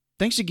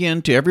Thanks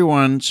again to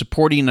everyone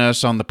supporting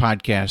us on the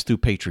podcast through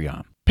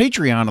Patreon.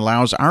 Patreon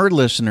allows our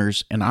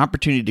listeners an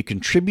opportunity to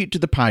contribute to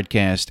the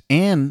podcast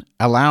and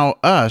allow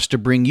us to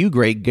bring you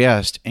great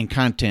guests and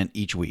content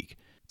each week.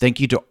 Thank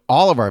you to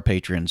all of our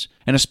patrons,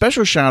 and a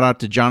special shout out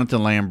to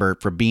Jonathan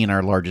Lambert for being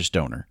our largest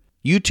donor.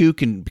 You too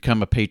can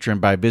become a patron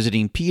by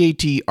visiting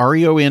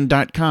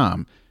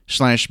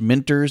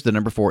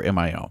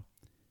patreon.com/mentors4mil.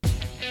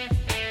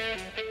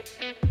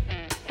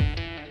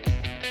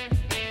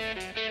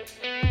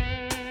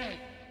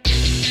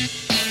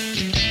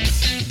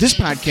 This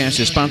podcast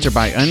is sponsored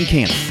by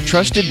Uncana,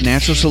 Trusted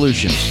Natural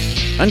Solutions.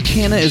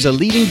 Uncana is a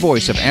leading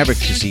voice of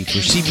advocacy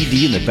for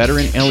CBD in the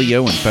veteran,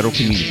 LEO, and federal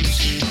communities.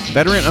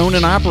 Veteran-owned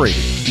and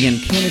operated, the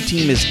Uncana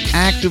team is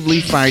actively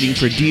fighting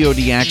for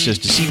DoD access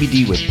to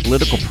CBD with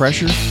political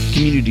pressure,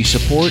 community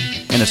support,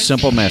 and a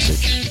simple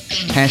message.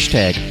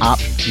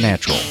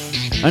 #OpNatural.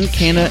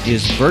 Uncana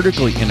is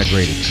vertically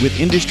integrated with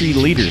industry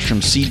leaders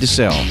from seed to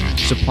sell,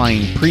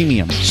 supplying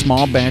premium,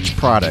 small batch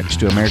products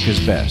to America's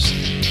best.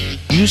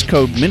 Use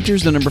code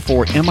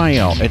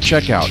MENTORS4MIL at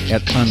checkout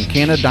at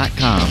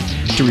uncana.com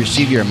to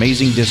receive your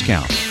amazing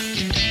discount.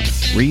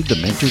 Read the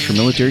Mentors for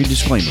Military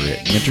disclaimer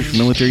at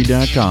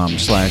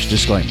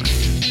mentorsformilitary.com/disclaimer.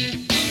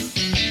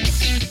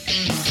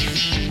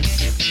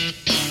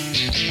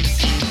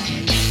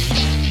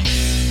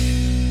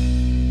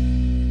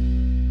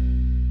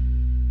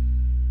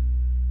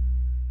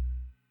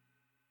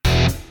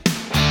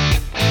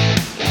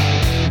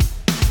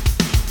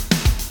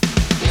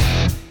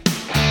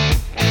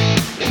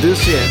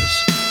 This is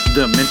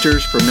the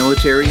Mentors for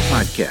Military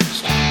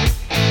podcast.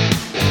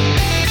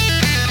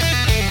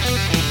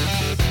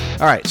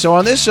 All right, so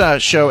on this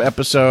show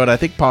episode, I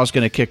think Paul's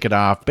going to kick it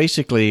off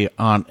basically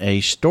on a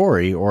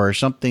story or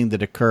something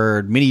that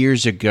occurred many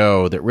years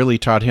ago that really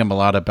taught him a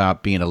lot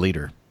about being a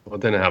leader. Well,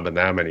 it didn't happen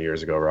that many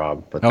years ago,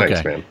 Rob, but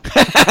thanks, man.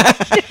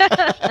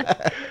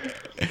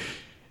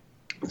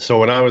 So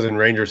when I was in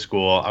Ranger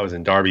School, I was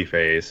in Derby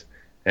phase,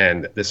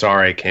 and this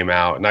RA came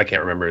out, and I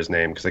can't remember his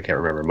name because I can't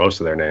remember most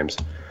of their names.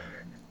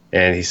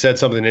 And he said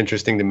something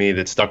interesting to me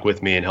that stuck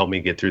with me and helped me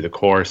get through the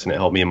course, and it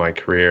helped me in my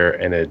career,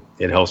 and it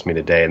helps me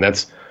today. And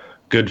that's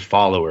good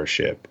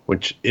followership,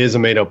 which is a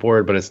made-up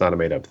word, but it's not a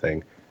made-up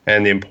thing.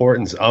 And the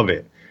importance of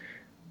it.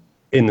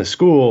 In the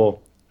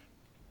school,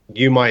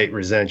 you might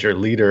resent your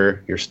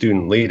leader, your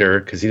student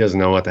leader, because he doesn't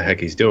know what the heck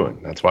he's doing.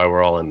 That's why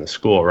we're all in the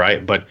school,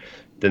 right? But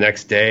the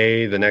next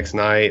day, the next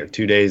night, or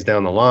 2 days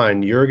down the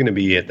line, you're going to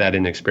be at that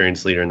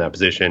inexperienced leader in that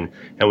position.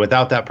 And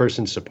without that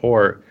person's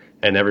support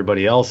and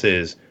everybody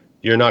else's,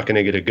 you're not going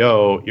to get a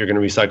go. You're going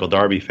to recycle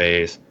Derby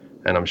phase.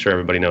 And I'm sure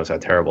everybody knows how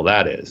terrible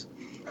that is.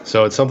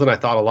 So it's something I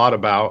thought a lot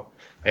about.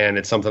 And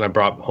it's something I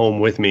brought home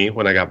with me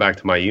when I got back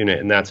to my unit.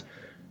 And that's,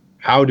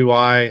 how do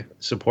I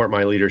support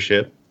my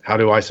leadership? How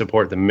do I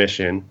support the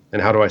mission?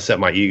 And how do I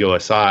set my ego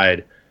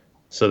aside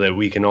so that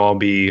we can all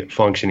be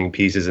functioning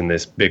pieces in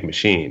this big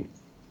machine?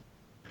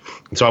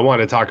 And so I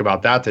wanted to talk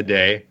about that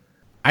today.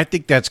 I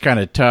think that's kind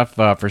of tough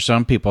for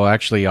some people,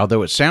 actually,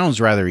 although it sounds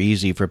rather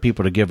easy for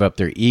people to give up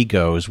their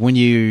egos. When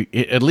you,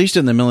 at least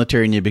in the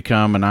military, and you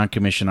become a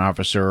non-commissioned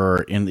officer,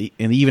 or and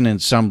even in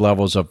some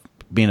levels of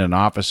being an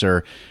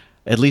officer,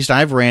 at least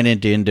I've ran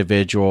into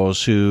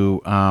individuals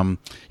who,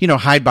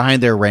 hide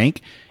behind their rank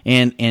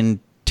and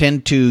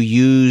tend to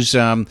use,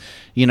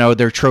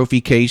 their trophy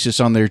cases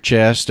on their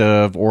chest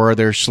or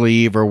their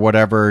sleeve or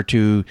whatever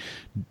to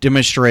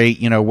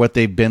demonstrate, what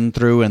they've been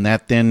through, and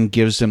that then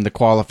gives them the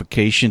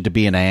qualification to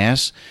be an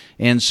ass.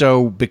 And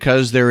so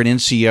because they're an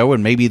NCO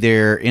and maybe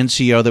their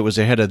NCO that was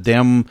ahead of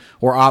them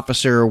or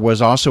officer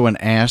was also an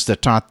ass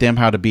that taught them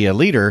how to be a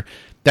leader,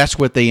 that's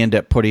what they end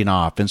up putting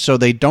off. And so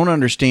they don't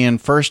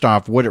understand, first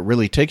off, what it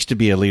really takes to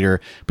be a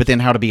leader, but then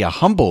how to be a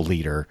humble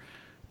leader.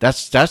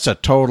 That's a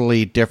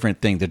totally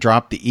different thing, to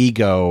drop the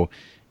ego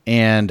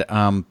and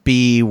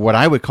be what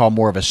I would call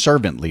more of a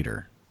servant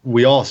leader.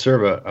 We all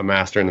serve a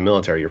master in the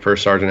military. Your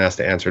first sergeant has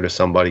to answer to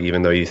somebody,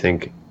 even though you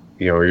think,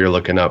 you're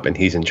looking up and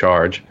he's in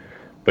charge.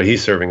 But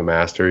he's serving a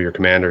master. Your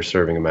commander's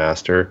serving a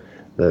master.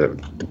 The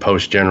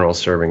post general's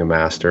serving a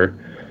master.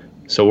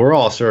 So we're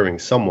all serving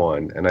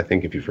someone. And I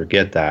think if you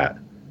forget that,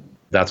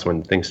 that's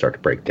when things start to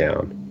break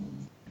down.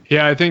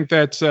 Yeah, I think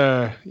that's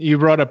you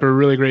brought up a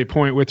really great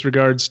point with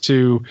regards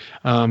to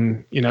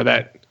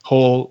that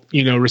whole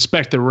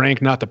respect the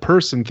rank, not the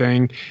person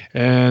thing,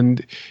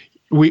 and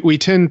we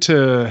tend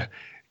to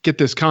get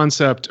this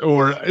concept,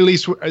 or at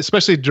least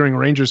especially during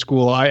Ranger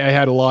School, I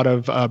had a lot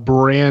of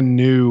brand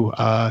new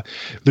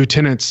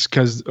lieutenants,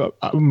 because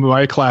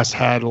my class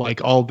had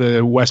like all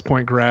the West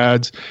Point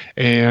grads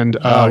and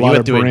a lot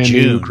of brand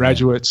new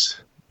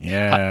graduates.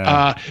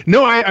 Yeah.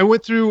 No, I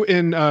went through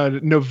in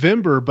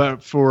November,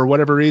 but for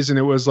whatever reason,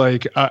 it was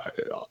like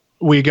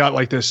we got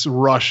like this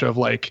rush of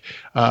like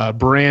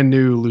brand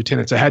new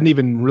lieutenants that hadn't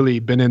even really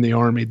been in the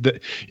Army.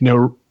 That,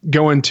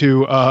 going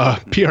to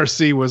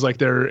PRC was like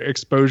their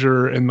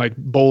exposure, and like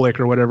BOLIC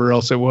or whatever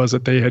else it was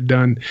that they had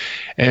done.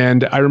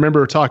 And I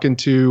remember talking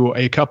to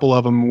a couple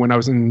of them when I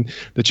was in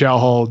the Chow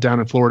Hall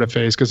down in Florida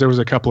phase, because there was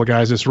a couple of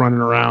guys just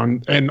running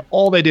around and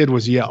all they did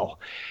was yell.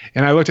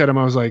 And I looked at them,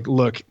 I was like,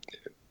 look,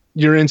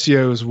 your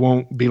NCOs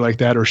won't be like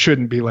that or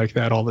shouldn't be like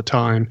that all the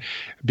time,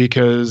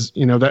 because,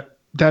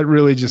 that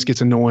really just gets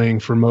annoying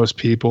for most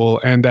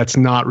people, and that's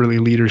not really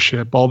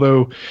leadership.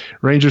 Although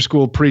Ranger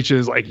School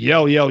preaches like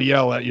yell, yell,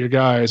 yell at your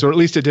guys, or at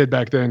least it did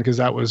back then, because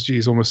that was,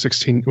 almost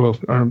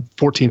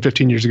 14,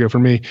 15 years ago for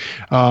me.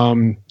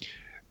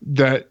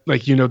 That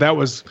that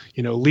was,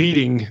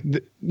 leading,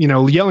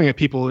 yelling at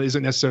people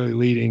isn't necessarily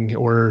leading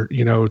or,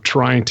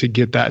 trying to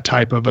get that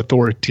type of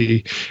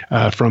authority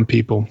from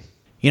people.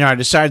 I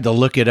decided to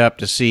look it up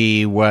to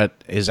see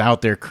what is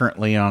out there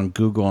currently on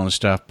Google and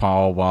stuff,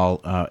 Paul, while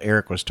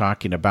Eric was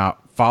talking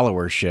about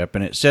followership.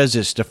 And it says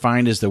it's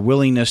defined as the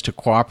willingness to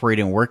cooperate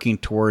in working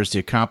towards the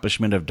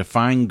accomplishment of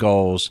defined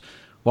goals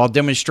while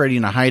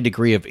demonstrating a high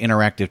degree of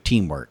interactive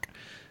teamwork.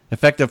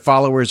 Effective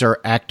followers are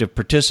active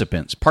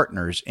participants,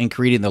 partners in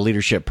creating the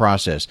leadership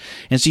process.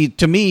 And see,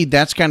 to me,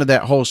 that's kind of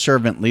that whole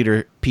servant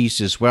leader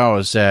piece as well,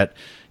 is that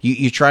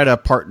you try to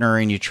partner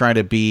and you try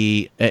to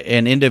be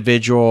an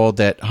individual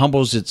that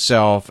humbles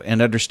itself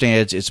and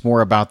understands it's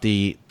more about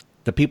the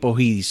people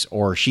he's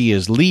or she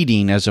is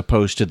leading as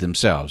opposed to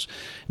themselves.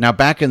 Now,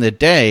 back in the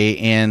day,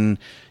 and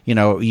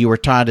you were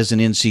taught as an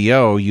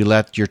NCO, you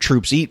let your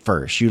troops eat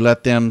first, you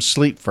let them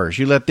sleep first,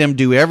 you let them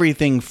do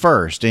everything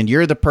first, and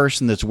you're the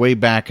person that's way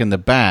back in the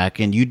back,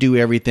 and you do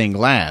everything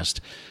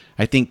last.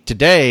 I think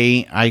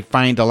today I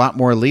find a lot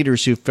more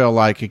leaders who feel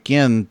like,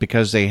 again,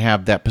 because they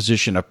have that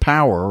position of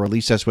power, or at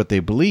least that's what they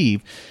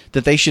believe,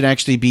 that they should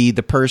actually be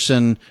the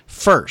person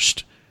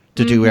first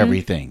to do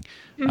everything.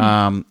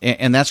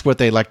 And that's what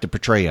they like to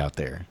portray out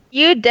there.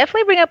 You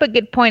definitely bring up a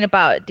good point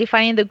about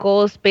defining the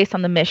goals based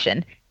on the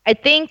mission. I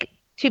think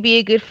to be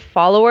a good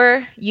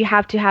follower, you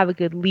have to have a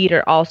good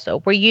leader also,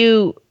 where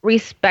you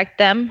respect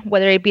them,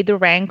 whether it be the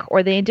rank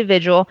or the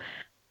individual,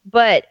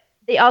 but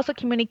they also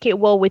communicate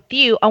well with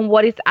you on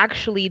what is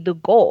actually the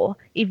goal.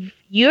 If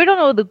you don't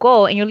know the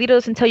goal and your leader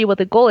doesn't tell you what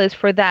the goal is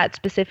for that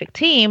specific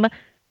team,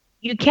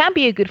 you can't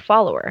be a good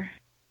follower.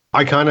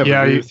 I kind of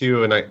agree with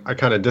you, and I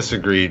kind of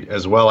disagreed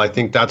as well. I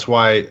think that's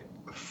why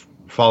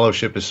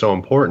fellowship is so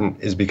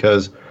important, is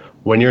because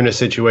when you're in a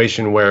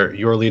situation where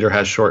your leader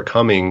has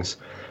shortcomings,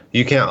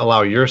 you can't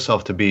allow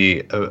yourself to be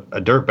a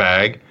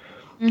dirtbag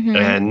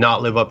and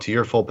not live up to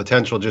your full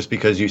potential just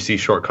because you see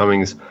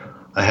shortcomings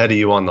ahead of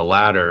you on the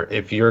ladder.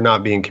 If you're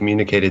not being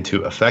communicated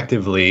to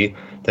effectively,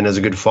 then as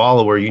a good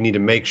follower, you need to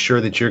make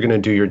sure that you're going to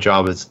do your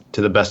job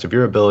to the best of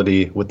your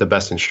ability with the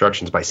best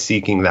instructions by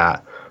seeking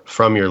that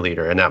from your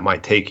leader. And that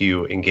might take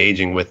you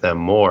engaging with them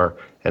more,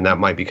 and that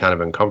might be kind of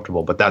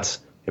uncomfortable, but that's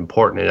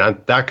important.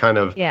 And that kind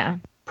of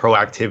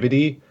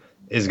proactivity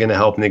is going to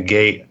help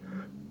negate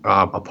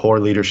a poor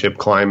leadership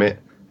climate,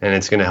 and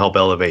it's going to help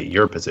elevate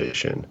your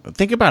position.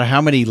 Think about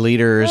how many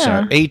leaders,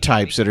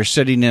 A-types, that are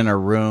sitting in a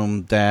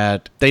room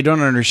that they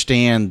don't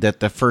understand that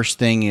the first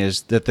thing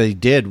is that they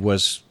did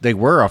was they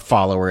were a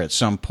follower at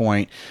some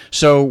point.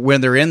 So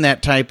when they're in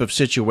that type of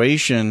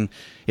situation,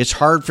 it's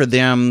hard for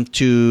them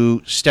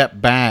to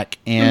step back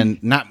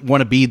and not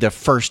want to be the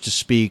first to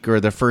speak or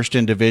the first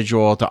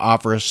individual to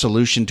offer a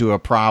solution to a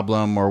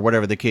problem or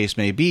whatever the case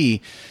may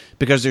be,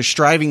 because they're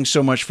striving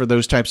so much for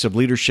those types of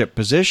leadership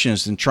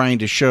positions and trying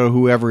to show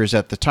whoever is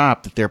at the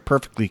top that they're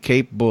perfectly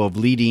capable of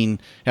leading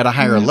at a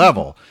higher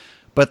level.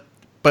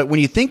 But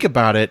when you think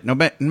about it,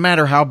 no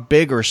matter how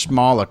big or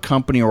small a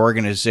company or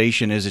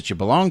organization is that you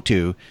belong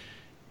to,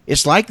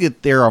 it's likely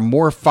that there are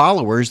more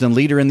followers than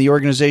leader in the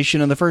organization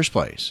in the first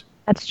place.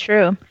 That's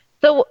true.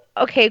 So,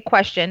 okay,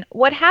 question.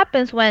 What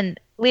happens when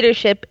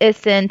leadership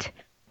isn't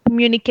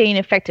communicating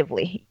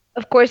effectively?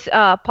 Of course,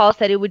 Paul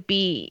said it would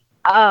be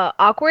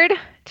awkward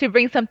to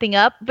bring something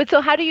up, but so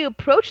how do you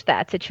approach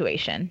that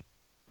situation?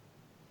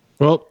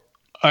 Well,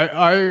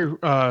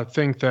 I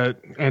think that,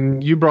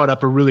 and you brought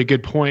up a really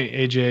good point,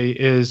 AJ,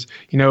 is,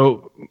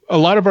 a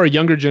lot of our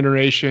younger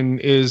generation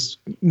is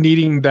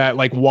needing that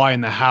like why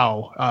and the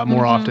how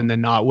more often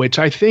than not, which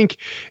I think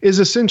is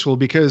essential,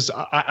 because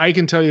I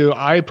can tell you,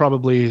 I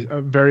probably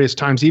various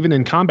times, even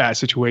in combat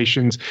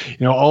situations,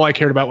 all I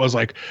cared about was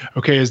like,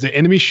 okay, is the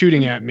enemy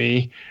shooting at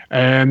me?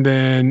 And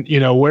then,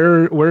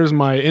 where's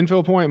my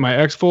infill point, my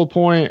exfil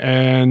point,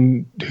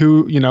 and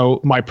who,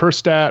 my per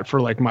stat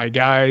for like my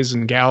guys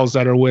and gals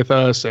that are with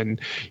us.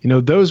 And,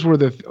 those were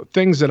the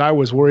things that I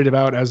was worried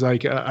about as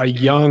like a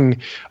young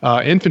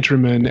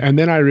infantryman. And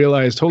then I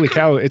realized, holy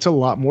cow, it's a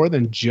lot more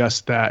than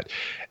just that.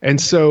 And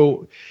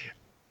so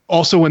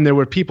also when there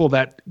were people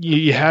that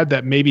you had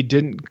that maybe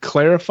didn't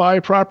clarify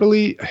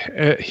properly,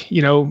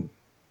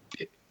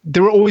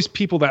 there were always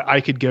people that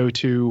I could go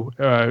to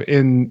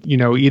and,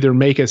 either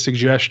make a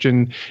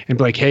suggestion and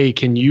be like, hey,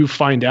 can you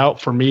find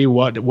out for me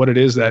what it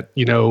is that,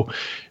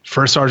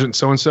 First Sergeant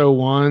so-and-so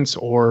wants,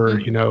 or,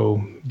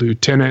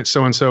 Lieutenant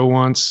so-and-so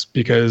wants,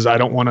 because I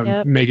don't want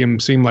to make him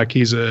seem like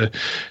he's a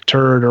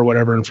turd or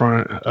whatever in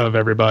front of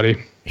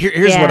everybody.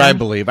 Here's what I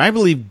believe. I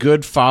believe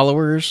good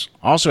followers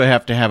also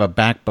have to have a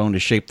backbone to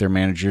shape their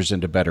managers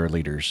into better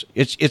leaders.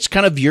 It's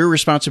kind of your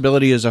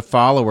responsibility as a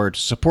follower to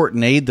support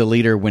and aid the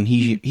leader when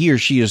he or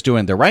she is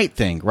doing the right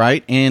thing,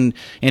 right? And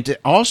to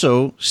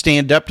also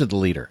stand up to the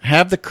leader.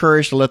 Have the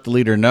courage to let the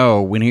leader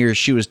know when he or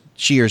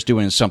she is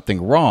doing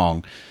something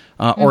wrong.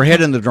 Or head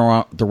in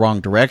the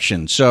wrong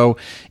direction. So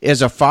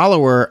as a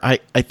follower,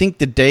 I think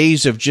the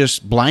days of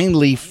just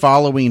blindly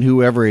following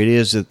whoever it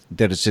is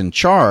that is in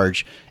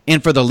charge,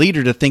 and for the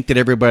leader to think that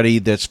everybody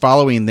that's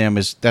following them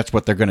that's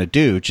what they're going to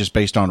do, just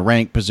based on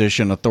rank,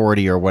 position,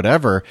 authority, or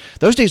whatever,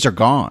 those days are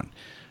gone.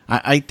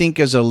 I think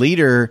as a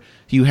leader,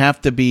 you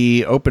have to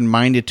be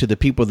open-minded to the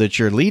people that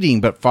you're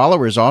leading, but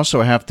followers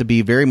also have to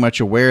be very much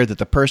aware that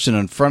the person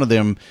in front of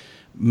them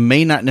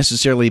may not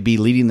necessarily be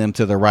leading them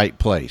to the right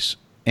place.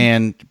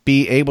 And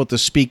be able to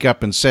speak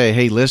up and say,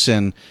 hey,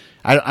 listen,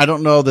 I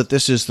don't know that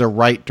this is the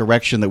right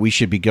direction that we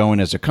should be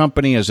going as a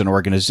company, as an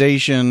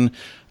organization,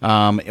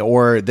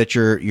 or that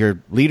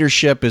your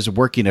leadership is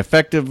working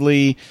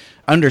effectively.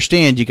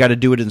 Understand you got to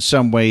do it in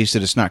some ways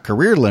that it's not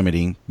career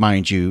limiting,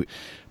 mind you,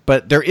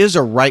 but there is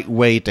a right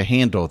way to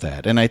handle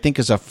that. And I think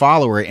as a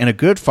follower, and a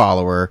good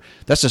follower,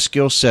 that's a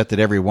skill set that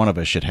every one of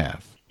us should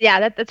have.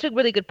 Yeah, that's a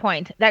really good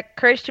point. That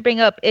courage to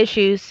bring up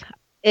issues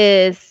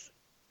is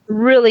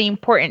really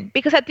important,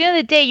 because at the end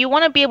of the day, you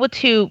want to be able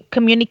to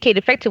communicate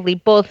effectively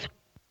both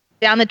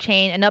down the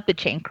chain and up the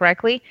chain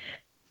correctly.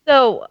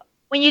 So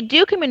when you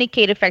do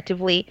communicate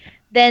effectively,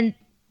 then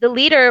the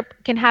leader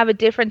can have a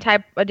different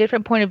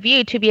point of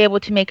view to be able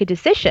to make a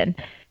decision.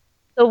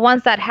 So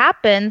once that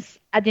happens,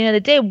 at the end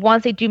of the day,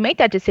 once they do make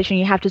that decision,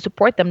 you have to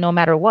support them no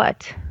matter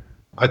what.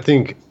 I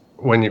think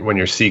when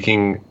you're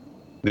seeking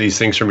these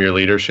things from your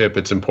leadership,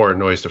 it's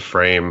important always to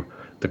frame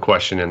the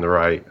question in the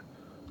right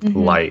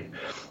light.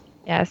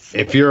 Yes.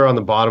 If you're on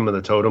the bottom of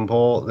the totem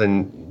pole,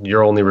 then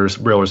your only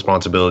real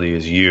responsibility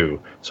is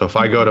you. So if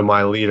I go to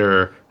my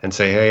leader and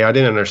say, hey, I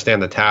didn't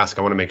understand the task,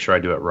 I want to make sure I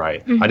do it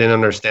right. I didn't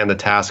understand the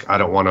task, I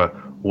don't want to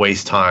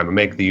waste time and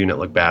make the unit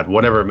look bad,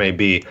 whatever it may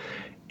be.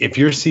 If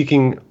you're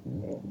seeking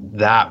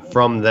that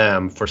from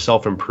them for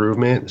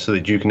self-improvement so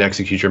that you can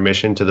execute your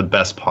mission to the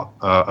best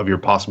of your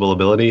possible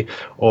ability,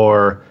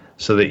 or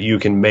so that you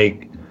can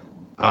make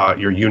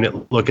your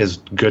unit look as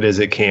good as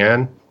it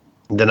can,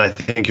 then I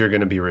think you're going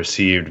to be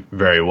received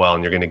very well,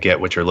 and you're going to get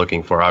what you're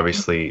looking for.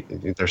 Obviously,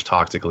 there's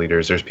toxic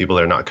leaders. There's people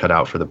that are not cut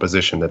out for the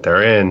position that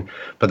they're in,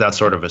 but that's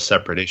sort of a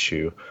separate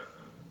issue.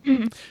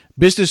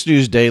 Business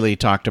News Daily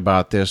talked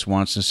about this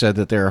once and said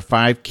that there are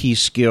 5 key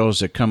skills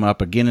that come up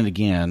again and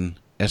again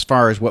as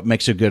far as what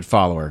makes a good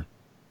follower.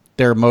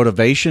 They're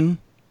motivation,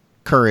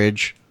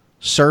 courage,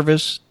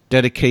 service,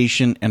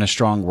 dedication, and a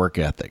strong work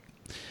ethic.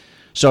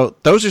 So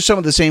those are some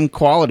of the same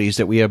qualities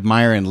that we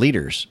admire in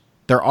leaders.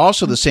 They're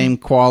also the same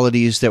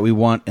qualities that we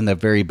want in the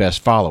very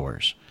best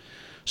followers.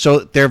 So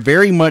they're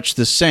very much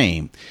the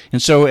same.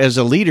 And so as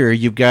a leader,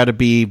 you've got to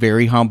be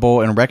very humble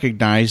and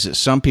recognize that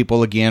some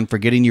people, again,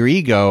 forgetting your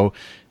ego,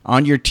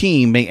 on your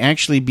team may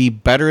actually be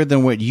better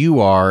than what you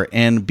are,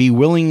 and be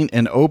willing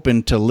and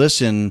open to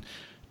listen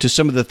to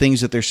some of the things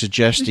that they're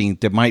suggesting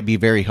that might be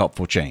very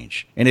helpful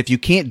change. And if you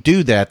can't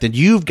do that, then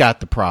you've got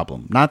the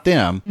problem, not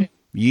them.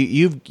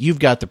 You've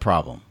got the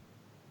problem.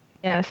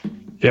 Yes.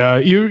 Yeah,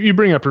 you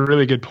bring up a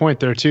really good point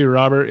there too,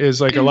 Robert,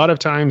 is like a lot of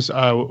times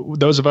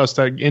those of us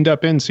that end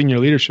up in senior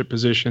leadership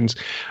positions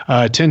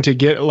tend to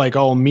get like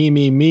all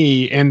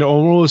me, and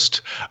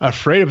almost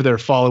afraid of their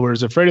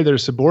followers, afraid of their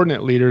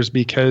subordinate leaders,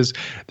 because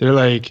they're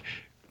like,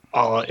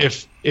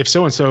 if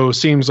so-and-so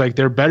seems like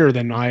they're better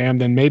than I am,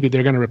 then maybe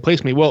they're going to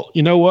replace me. Well,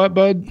 you know what,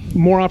 bud?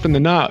 More often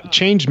than not,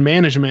 change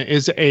management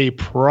is a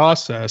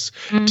process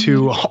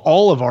to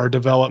all of our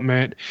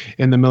development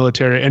in the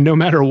military. And no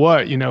matter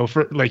what,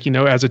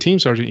 as a team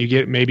sergeant, you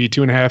get maybe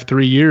 2.5,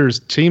 3 years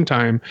team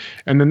time,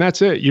 and then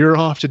that's it. You're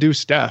off to do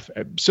staff.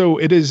 So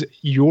it is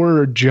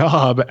your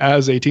job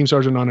as a team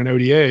sergeant on an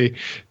ODA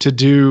to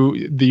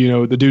do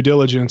the due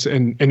diligence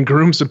and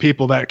groom some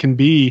people that can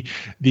be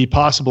the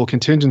possible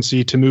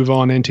contingency to move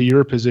on into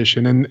your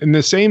position. And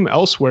the same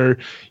elsewhere,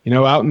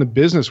 out in the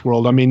business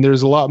world. I mean,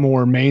 there's a lot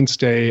more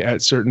mainstay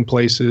at certain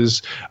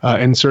places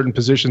and certain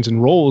positions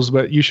and roles,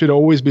 but you should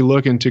always be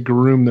looking to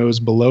groom those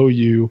below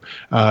you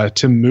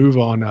to move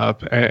on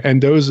up.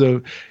 And those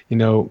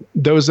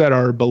that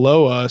are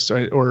below us,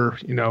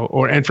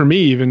 and for me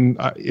even,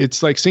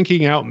 it's like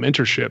seeking out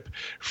mentorship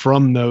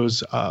from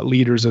those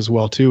leaders as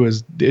well too,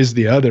 is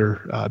the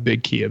other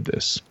big key of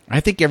this. I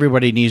think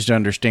everybody needs to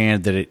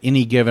understand that at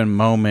any given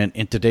moment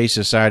in today's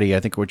society, I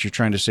think what you're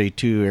trying to say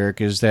too,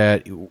 Eric, is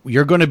that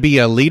you're going to be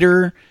a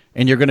leader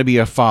and you're going to be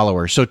a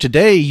follower. So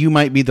today you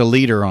might be the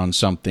leader on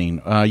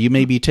something. You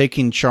may be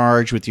taking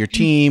charge with your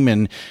team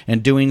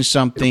and doing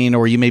something,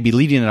 or you may be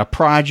leading a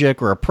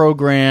project or a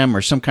program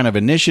or some kind of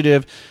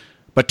initiative.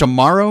 But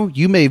tomorrow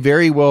you may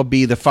very well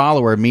be the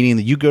follower, meaning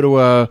that you go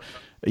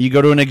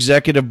to an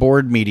executive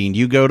board meeting,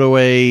 you go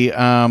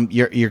to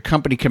your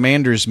company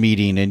commander's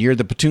meeting, and you're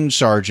the platoon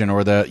sergeant, or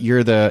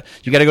you got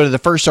to go to the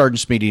first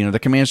sergeant's meeting or the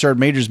command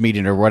sergeant major's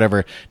meeting or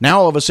whatever. Now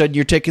all of a sudden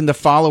you're taking the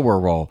follower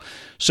role.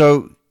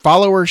 So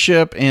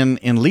followership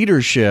and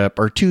leadership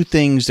are two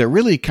things that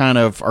really kind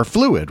of are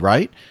fluid,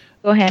 right?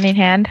 Go hand in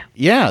hand.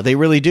 Yeah, they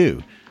really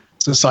do.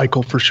 It's a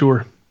cycle for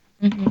sure.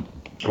 Mm-hmm.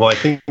 Well, I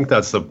think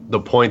that's the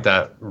point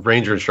that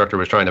Ranger instructor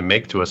was trying to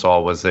make to us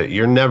all, was that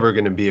you're never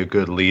going to be a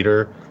good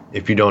leader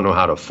if you don't know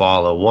how to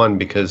follow. One,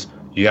 because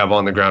you have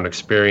on the ground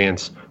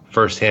experience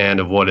firsthand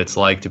of what it's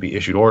like to be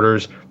issued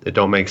orders that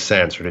don't make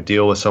sense, or to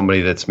deal with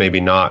somebody that's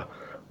maybe not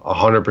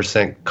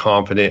 100%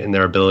 confident in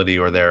their ability,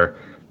 or their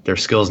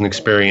skills and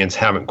experience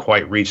haven't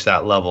quite reached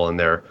that level and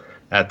they're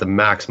at the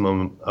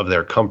maximum of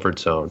their comfort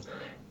zone.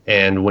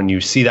 And when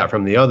you see that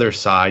from the other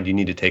side, you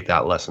need to take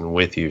that lesson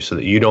with you so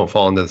that you don't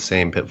fall into the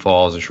same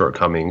pitfalls and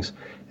shortcomings,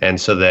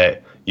 and so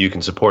that you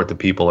can support the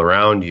people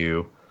around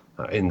you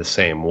in the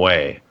same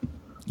way.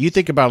 You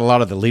think about a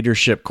lot of the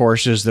leadership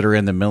courses that are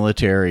in the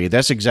military.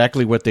 That's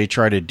exactly what they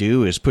try to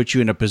do, is put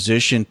you in a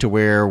position to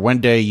where one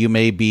day you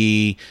may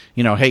be,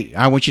 hey,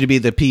 I want you to be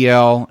the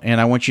PL and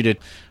I want you to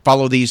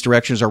follow these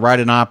directions or write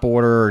an op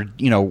order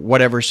or,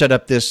 whatever, set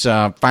up this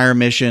fire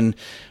mission.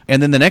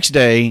 And then the next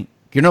day,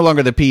 you're no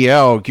longer the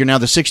PL. You're now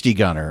the 60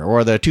 gunner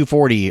or the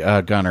 240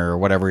 gunner or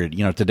whatever,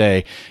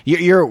 today.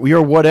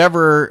 You're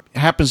whatever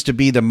happens to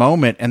be the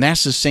moment, and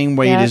that's the same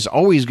way it is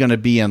always going to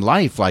be in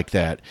life like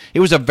that. It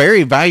was a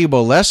very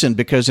valuable lesson,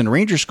 because in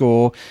Ranger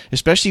School,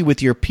 especially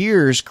with your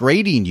peers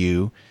grading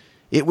you,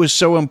 it was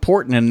so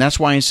important, and that's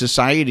why in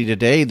society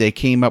today they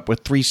came up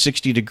with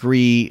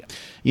 360-degree,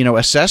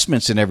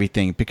 assessments and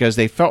everything, because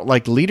they felt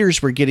like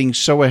leaders were getting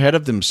so ahead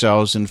of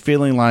themselves and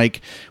feeling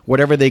like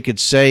whatever they could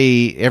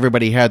say,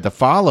 everybody had to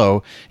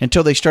follow,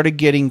 until they started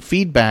getting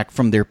feedback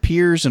from their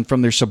peers and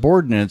from their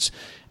subordinates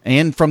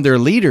and from their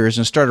leaders,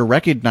 and started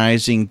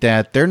recognizing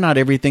that they're not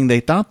everything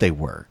they thought they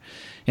were.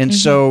 And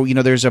so,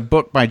 there's a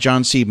book by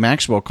John C.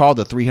 Maxwell called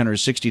The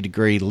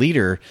 360-Degree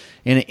Leader.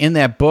 And in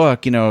that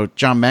book,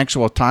 John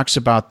Maxwell talks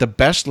about the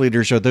best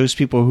leaders are those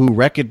people who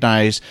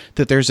recognize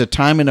that there's a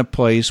time and a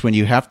place when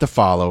you have to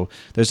follow.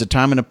 There's a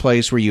time and a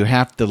place where you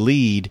have to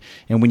lead.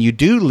 And when you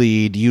do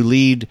lead, you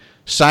lead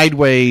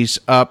sideways,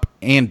 up,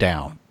 and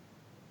down.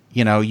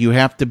 You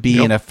have to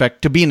be an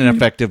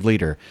effective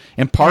leader.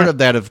 And part of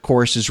that, of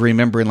course, is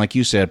remembering, like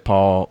you said,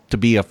 Paul, to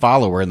be a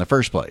follower in the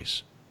first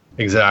place.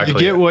 Exactly. You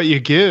get what you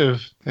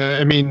give.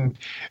 I remember,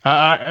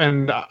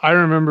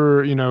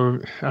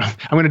 I'm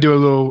going to do a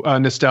little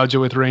nostalgia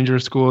with Ranger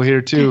School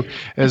here too,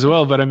 as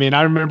well. But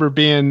I remember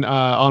being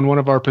on one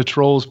of our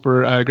patrols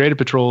for graded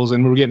patrols,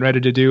 and we were getting ready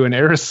to do an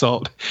air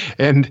assault.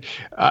 And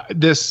I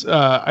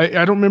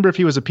don't remember if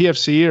he was a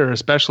PFC or a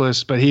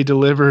specialist, but he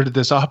delivered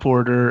this op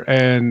order,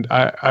 and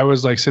I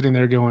was like sitting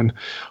there going,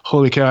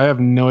 "Holy cow! I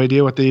have no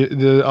idea what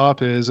the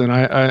op is, and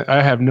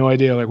I have no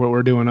idea like what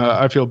we're doing.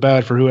 I feel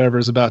bad for whoever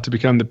is about to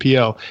become the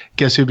PL.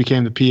 Guess who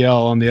became the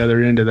PL on the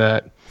other end of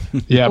that?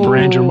 Yeah,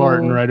 Ranger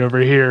Martin right over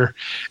here."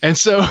 And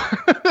so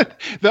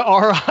the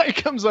RI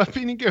comes up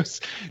and he goes,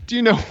 "Do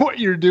you know what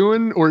you're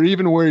doing or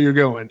even where you're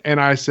going?"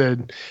 And I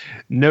said,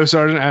 "No,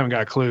 Sergeant, I haven't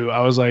got a clue." I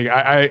was like,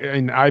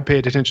 I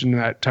paid attention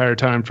that entire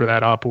time for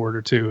that op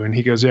order too. And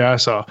he goes, "Yeah, I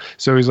saw."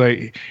 So he's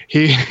like,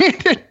 he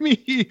handed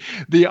me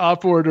the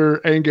op order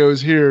and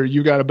goes, "Here,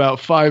 you got about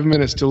 5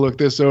 minutes to look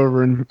this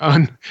over and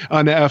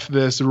un-F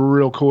this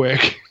real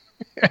quick."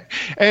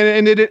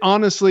 And it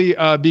honestly,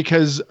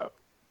 because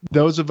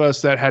those of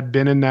us that had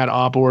been in that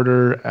op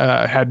order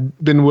had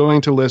been willing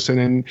to listen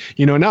and,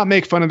 not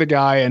make fun of the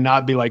guy and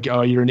not be like,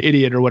 "Oh, you're an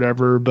idiot" or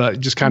whatever, but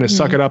just kind of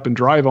suck it up and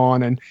drive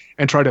on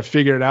and try to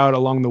figure it out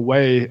along the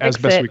way as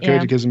best we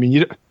could. Because,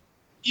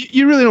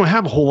 you really don't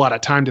have a whole lot of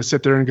time to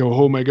sit there and go,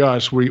 "Oh my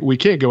gosh, we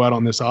can't go out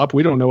on this op.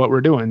 We don't know what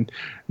we're doing,"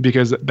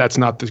 because that's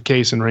not the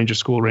case in Ranger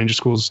School. Ranger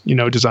School's,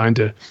 designed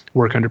to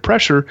work under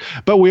pressure,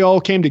 but we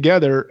all came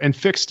together and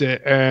fixed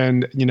it.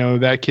 And,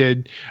 that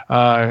kid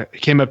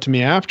came up to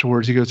me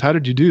afterwards. He goes, "How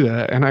did you do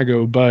that?" And I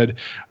go, "Bud,"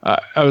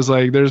 I was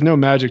like, "There's no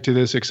magic to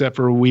this except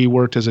for we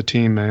worked as a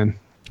team, man."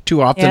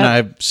 Too often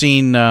I've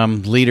seen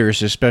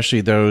leaders,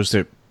 especially those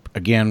that,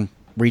 again,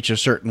 reach a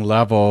certain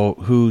level,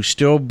 who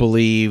still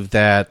believe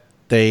that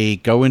they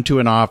go into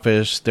an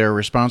office, their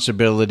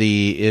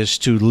responsibility is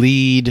to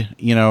lead,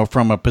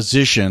 from a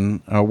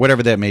position,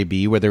 whatever that may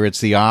be, whether it's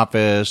the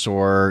office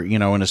or,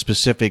 in a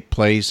specific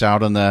place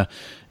out on the,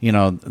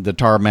 the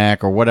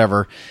tarmac or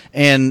whatever.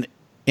 And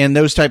in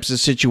those types of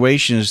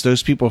situations,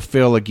 those people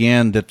feel,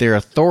 again, that their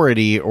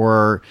authority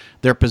or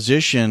their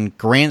position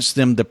grants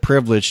them the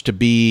privilege to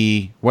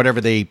be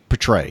whatever they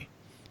portray,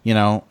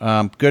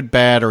 good,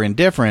 bad, or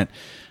indifferent.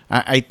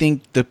 I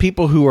think the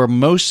people who are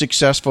most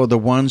successful are the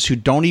ones who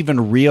don't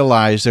even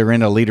realize they're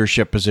in a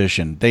leadership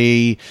position.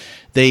 They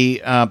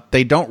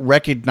They don't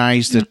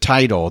recognize the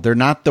title. They're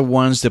not the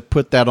ones that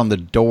put that on the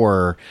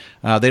door.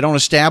 They don't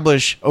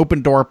establish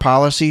open door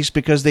policies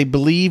because they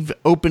believe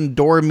open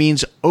door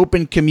means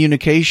open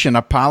communication.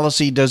 A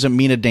policy doesn't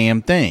mean a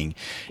damn thing.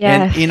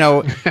 Yes.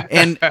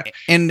 And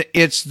and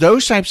it's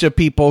those types of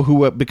people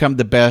who become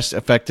the best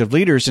effective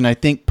leaders. And I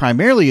think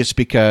primarily it's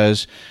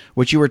because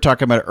what you were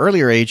talking about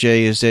earlier,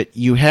 AJ, is that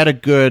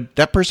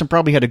that person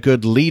probably had a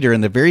good leader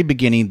in the very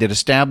beginning that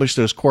established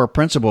those core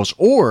principles,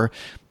 or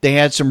they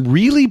had some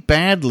really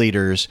bad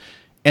leaders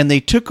and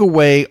they took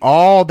away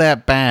all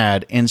that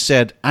bad and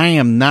said, I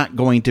am not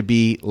going to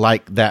be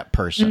like that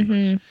person.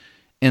 Mm-hmm.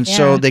 And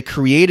so they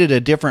created a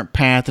different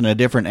path and a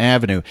different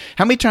avenue.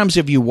 How many times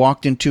have you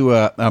walked into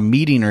a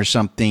meeting or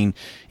something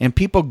and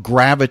people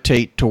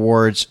gravitate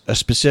towards a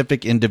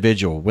specific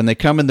individual when they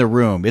come in the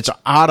room? It's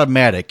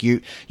automatic.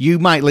 You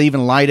might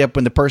even light up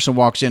when the person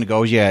walks in and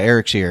goes, yeah,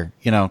 Eric's here.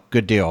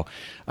 Good deal.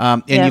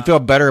 And you feel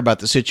better about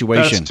the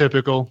situation. That's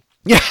typical.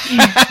 Yeah.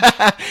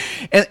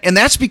 and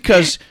that's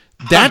because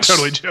I'm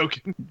totally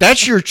joking.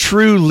 That's your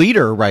true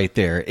leader right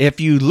there.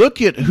 If you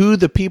look at who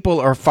the people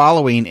are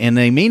following, and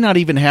they may not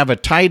even have a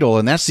title,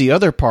 and that's the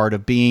other part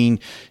of being,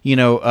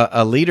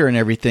 a leader and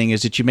everything,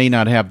 is that you may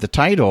not have the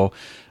title.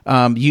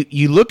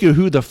 You look at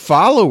who the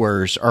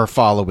followers are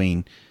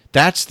following.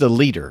 That's the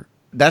leader.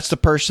 That's the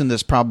person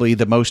that's probably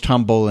the most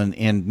humble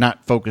and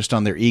not focused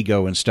on their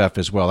ego and stuff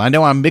as well. I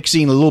know I'm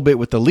mixing a little bit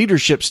with the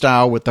leadership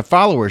style with the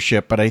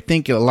followership, but I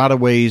think in a lot of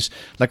ways,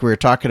 like we were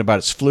talking about,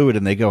 it's fluid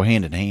and they go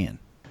hand in hand.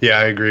 Yeah,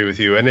 I agree with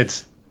you.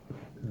 And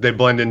they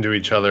blend into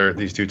each other,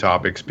 these two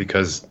topics,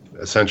 because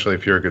essentially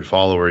if you're a good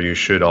follower, you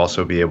should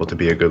also be able to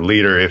be a good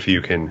leader if you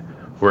can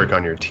work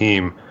on your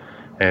team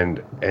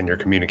and your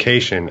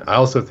communication. I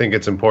also think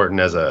it's important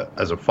as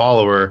a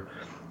follower.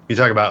 You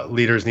talk about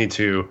leaders need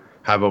to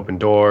have open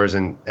doors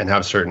and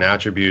have certain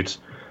attributes,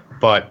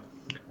 but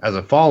as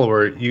a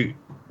follower, you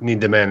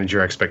need to manage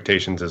your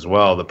expectations as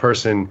well. The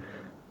person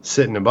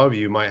sitting above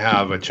you might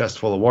have a chest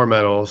full of war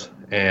medals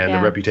and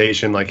a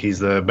reputation like he's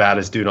the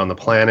baddest dude on the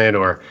planet,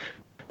 or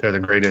they're the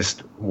greatest,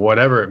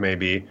 whatever it may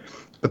be.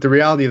 But the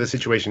reality of the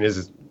situation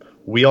is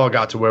we all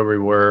got to where we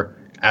were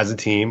as a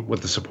team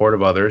with the support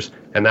of others.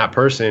 And that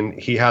person,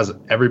 he has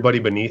everybody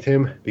beneath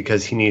him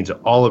because he needs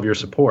all of your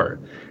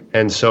support.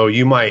 And so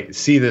you might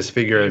see this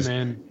figure as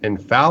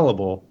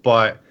infallible,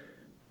 but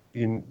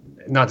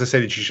not to say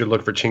that you should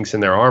look for chinks in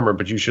their armor,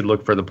 but you should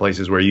look for the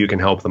places where you can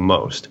help them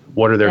most.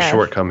 What are their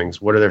shortcomings?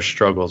 What are their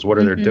struggles? What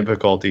are their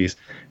difficulties?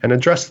 And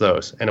address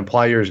those and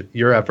apply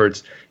your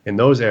efforts in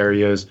those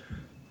areas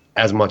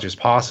as much as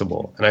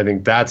possible. And I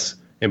think that's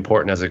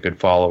important as a good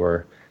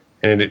follower.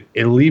 And it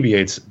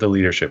alleviates the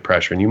leadership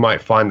pressure. And you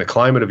might find the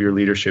climate of your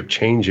leadership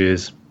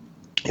changes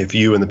if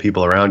you and the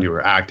people around you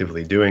are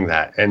actively doing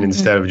that. And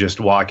instead of just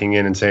walking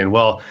in and saying,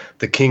 well,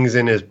 the king's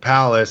in his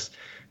palace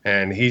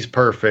and he's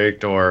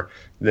perfect, or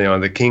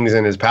the king's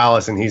in his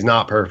palace and he's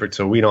not perfect,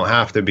 so we don't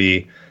have to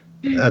be.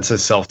 That's a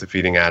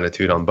self-defeating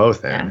attitude on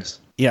both ends.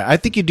 Yeah, I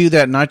think you do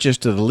that not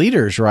just to the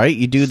leaders, right?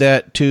 You do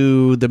that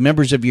to the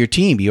members of your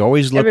team. You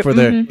always look for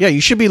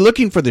you should be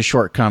looking for the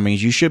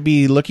shortcomings. You should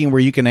be looking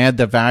where you can add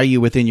the value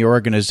within your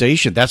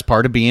organization. That's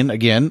part of being,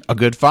 again, a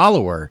good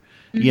follower,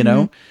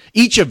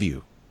 each of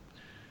you.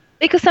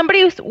 Because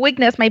somebody's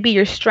weakness might be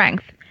your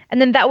strength. And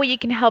then that way you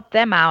can help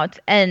them out.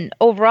 And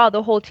overall,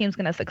 the whole team's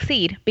going to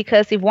succeed.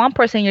 Because if one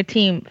person in your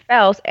team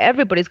fails,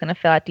 everybody's going to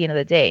fail at the end of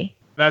the day.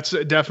 That's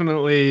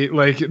definitely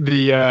like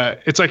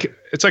it's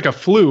like a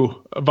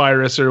flu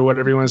virus or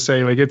whatever you want to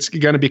say. Like it's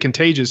going to be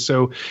contagious.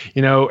 So,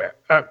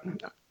 I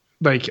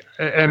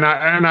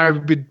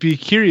would be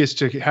curious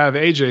to have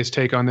AJ's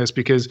take on this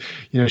because,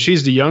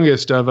 she's the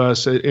youngest of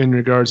us in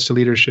regards to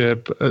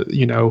leadership,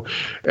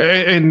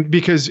 and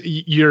because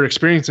you're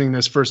experiencing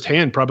this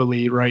firsthand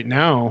probably right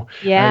now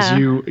as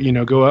you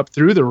go up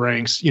through the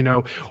ranks,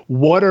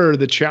 what are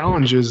the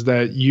challenges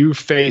that you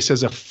face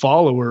as a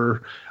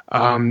follower?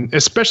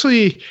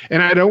 Especially,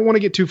 and I don't want to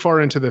get too far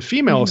into the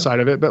female side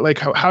of it, but like,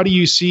 how do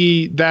you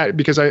see that?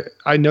 Because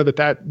I know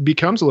that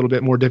becomes a little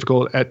bit more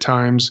difficult at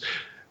times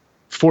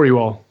for you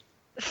all.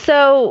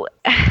 So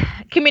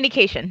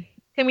communication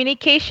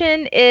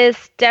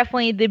is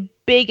definitely the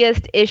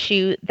biggest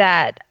issue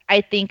that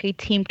I think a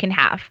team can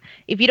have.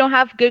 If you don't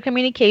have good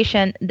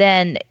communication,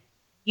 then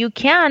you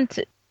can't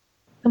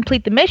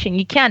complete the mission.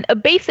 You can't, a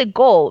basic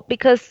goal,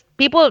 because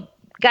people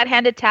got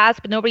handed tasks,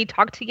 but nobody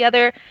talked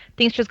together.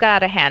 Things just got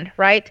out of hand,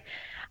 right?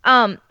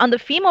 On the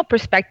female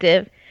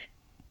perspective,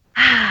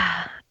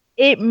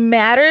 it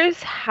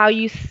matters how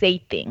you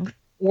say things.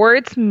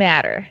 Words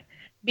matter,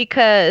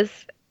 because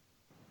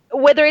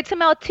whether it's a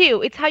male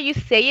too, it's how you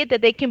say it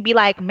that they can be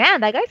like,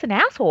 man, that guy's an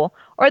asshole.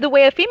 Or the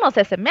way a female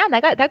says it, man,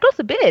 that girl's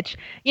a bitch.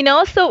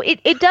 So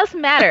it does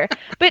matter.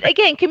 But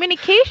again,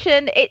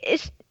 communication,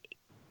 it's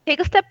take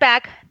a step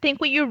back,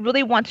 think what you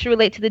really want to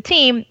relate to the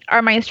team.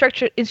 Are my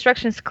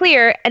instructions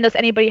clear? And does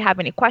anybody have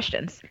any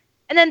questions?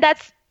 And then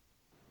that's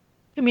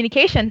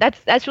communication.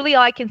 That's really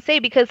all I can say,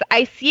 because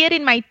I see it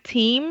in my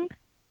team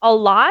a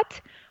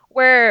lot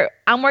where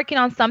I'm working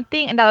on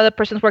something and the other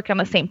person's working on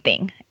the same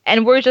thing.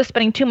 and we're just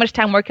spending too much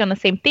time working on the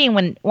same thing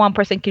when one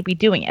person could be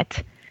doing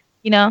it,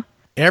 you know?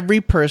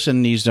 Every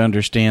person needs to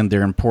understand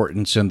their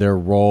importance and their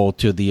role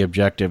to the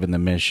objective and the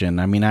mission.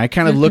 I mean, I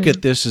kind of look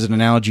at this as an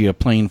analogy of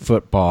playing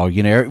football.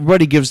 You know,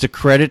 everybody gives the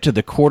credit to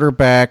the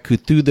quarterback who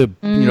threw the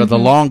the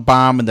long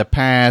bomb in the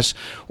pass,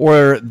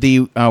 or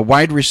the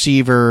wide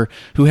receiver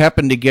who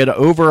happened to get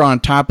over on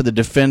top of the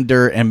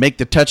defender and make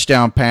the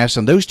touchdown pass.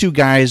 And those two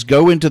guys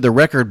go into the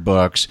record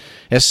books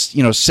as,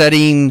 you know,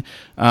 setting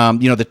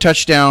the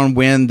touchdown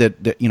win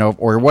that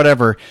or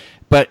whatever.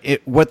 But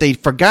what they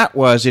forgot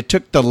was it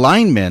took the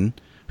lineman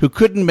who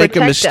couldn't make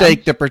a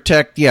mistake to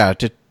protect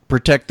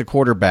the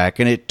quarterback,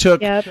 and it took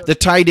the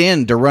tight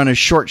end to run a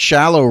short,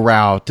 shallow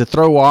route to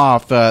throw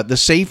off the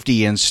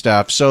safety and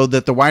stuff, so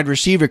that the wide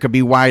receiver could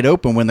be wide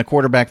open when the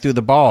quarterback threw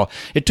the ball.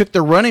 It took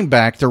the running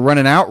back to run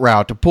an out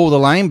route to pull the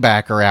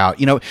linebacker out.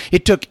 You know,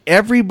 it took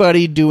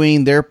everybody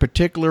doing their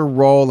particular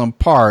role and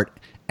part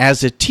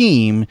as a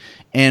team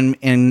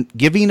and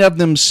giving of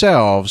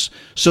themselves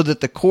so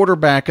that the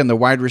quarterback and the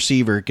wide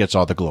receiver gets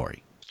all the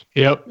glory.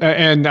 Yep.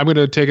 And I'm going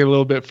to take it a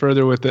little bit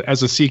further with it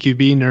as a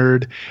CQB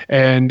nerd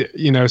and,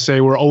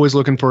 say we're always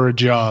looking for a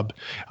job.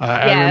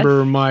 I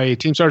remember my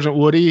team sergeant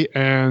Woody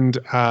and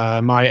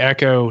my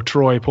echo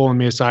Troy pulling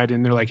me aside,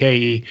 and they're like,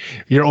 hey,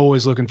 you're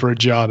always looking for a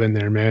job in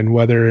there, man,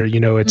 whether,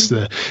 it's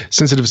the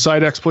sensitive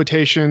site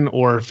exploitation,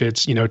 or if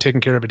it's,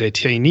 taking care of a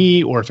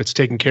detainee, or if it's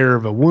taking care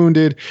of a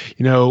wounded,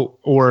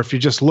 or if you're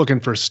just looking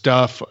for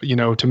stuff,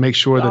 to make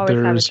sure that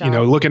there's,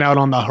 looking out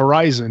on the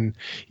horizon,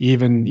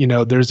 even,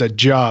 there's a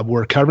job.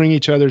 We're covering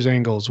each other's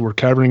angles. We're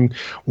covering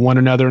one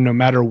another no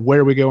matter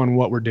where we go and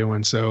what we're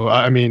doing. So,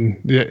 I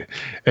mean,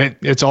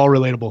 it's all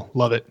relatable.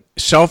 Love it.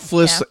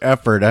 Selfless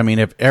effort. I mean,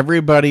 if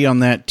everybody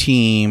on that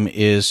team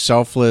is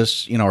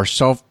selfless, or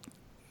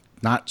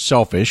not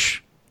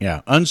selfish,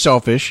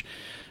 unselfish,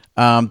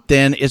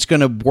 then it's going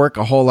to work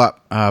a whole lot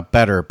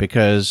better,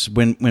 because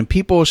when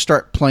people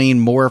start playing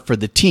more for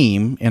the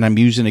team, and I'm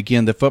using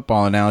again the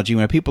football analogy,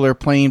 when people are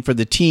playing for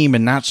the team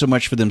and not so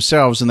much for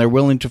themselves, and they're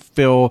willing to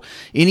fill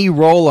any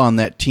role on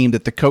that team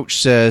that the coach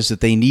says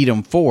that they need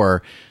them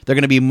for, they're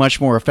going to be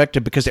much more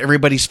effective, because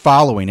everybody's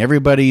following,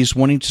 everybody's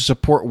wanting to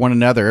support one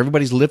another,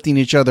 everybody's lifting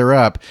each other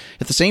up.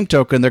 At the same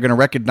token, they're going to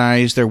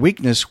recognize their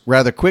weakness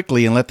rather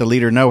quickly and let the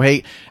leader know,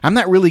 hey, I'm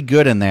not really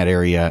good in that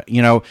area.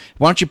 Why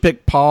don't you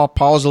pick Paul?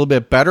 Paul's a little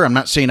bit better. I'm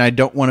not saying I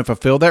don't want to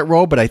fulfill that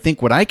role, but I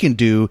think what I can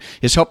do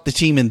is help the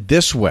team in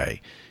this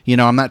way.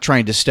 I'm not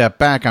trying to step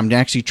back. I'm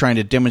actually trying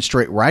to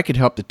demonstrate where I could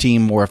help the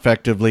team more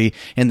effectively,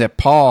 and that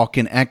Paul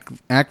can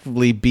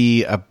actively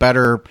be a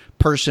better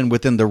person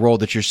within the role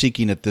that you're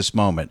seeking at this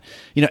moment.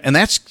 And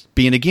that's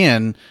being,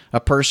 again, a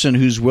person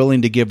who's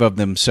willing to give of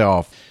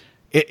themselves.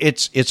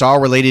 It's all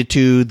related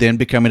to then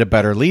becoming a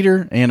better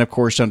leader, and of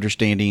course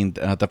understanding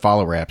the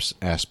follower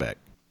aspect.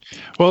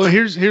 Well,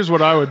 here's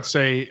what I would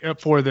say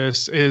for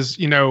this is,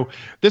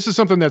 this is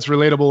something that's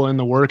relatable in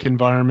the work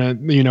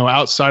environment,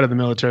 outside of the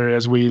military,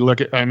 as we look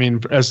at,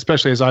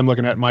 especially as I'm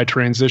looking at my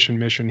transition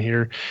mission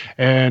here.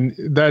 And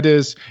that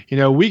is,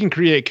 we can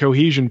create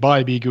cohesion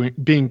by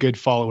being good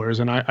followers.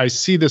 And I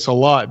see this a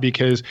lot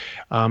because,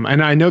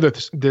 and I know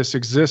that this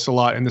exists a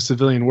lot in the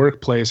civilian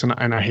workplace, and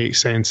I hate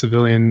saying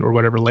civilian or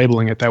whatever,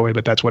 labeling it that way,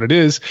 but that's what it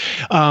is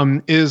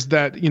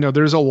that,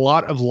 there's a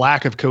lot of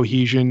lack of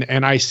cohesion.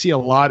 And I see a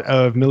lot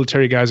of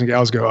military guys and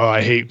gals go, oh,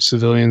 I hate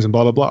civilians and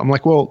blah, blah, blah. I'm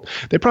like, well,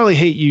 they probably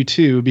hate you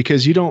too,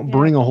 because you don't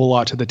bring a whole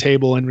lot to the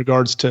table in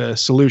regards to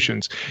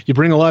solutions. You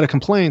bring a lot of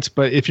complaints,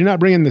 but if you're not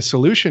bringing the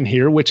solution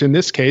here, which in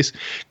this case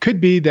could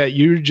be that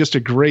you're just a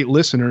great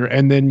listener,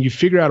 and then you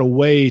figure out a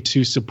way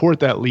to support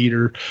that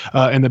leader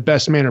in the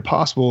best manner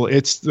possible.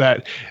 It's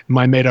that,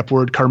 my made up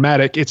word,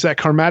 karmatic. It's that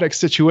karmatic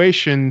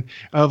situation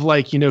of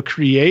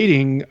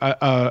creating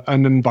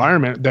an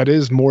environment that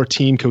is more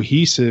team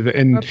cohesive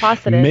and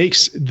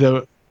makes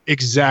the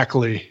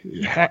Exactly.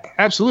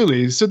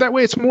 Absolutely. So that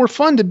way it's more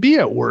fun to be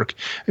at work.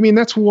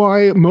 That's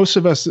why most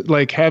of us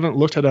haven't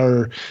looked at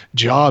our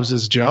jobs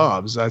as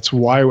jobs. That's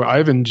why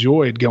I've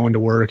enjoyed going to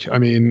work.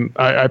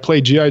 I play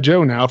G.I.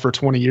 Joe now for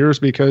 20 years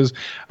because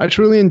I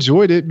truly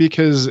enjoyed it,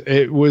 because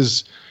it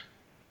was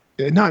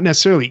not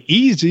necessarily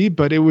easy,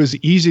 but it was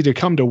easy to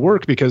come to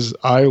work because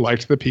I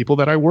liked the people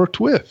that I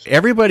worked with.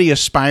 Everybody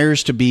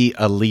aspires to be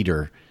a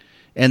leader.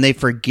 And they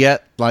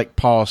forget, like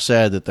Paul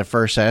said, that the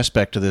first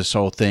aspect of this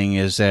whole thing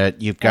is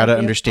that you've got to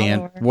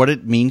understand what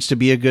it means to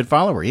be a good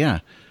follower.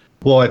 Yeah.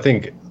 Well, I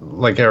think,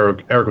 like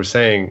Eric was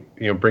saying,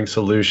 bring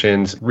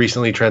solutions,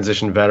 recently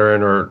transitioned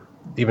veteran, or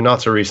even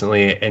not so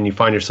recently, and you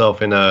find yourself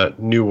in a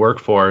new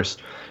workforce.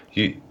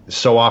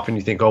 So often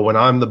you think, oh, when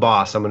I'm the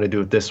boss, I'm going to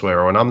do it this way,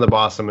 or when I'm the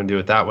boss, I'm going to do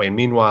it that way. And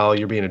meanwhile,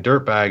 you're being a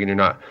dirtbag and you're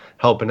not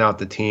helping out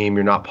the team.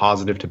 You're not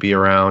positive to be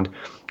around.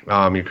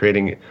 You're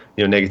creating,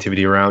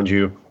 negativity around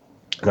you.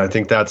 And I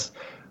think that's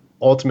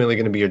ultimately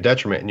going to be your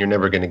detriment, and you're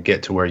never going to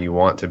get to where you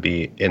want to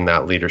be in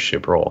that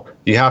leadership role.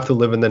 You have to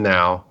live in the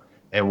now,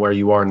 and where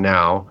you are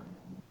now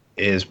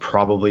is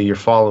probably you're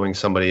following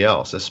somebody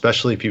else,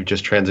 especially if you've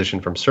just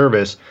transitioned from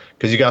service,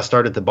 because you got to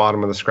start at the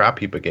bottom of the scrap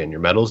heap again. Your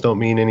medals don't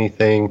mean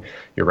anything.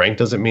 Your rank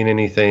doesn't mean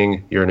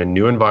anything. You're in a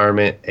new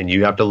environment, and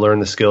you have to learn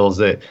the skills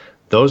that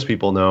those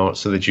people know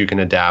so that you can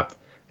adapt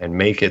and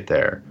make it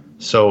there.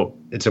 So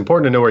it's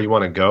important to know where you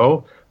want to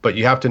go, but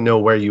you have to know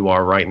where you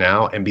are right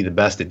now and be the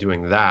best at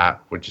doing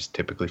that, which is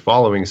typically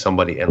following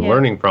somebody and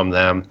learning from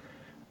them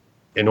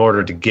in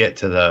order to get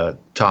to the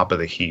top of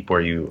the heap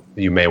where you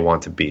may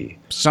want to be.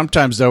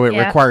 Sometimes, though, it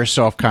requires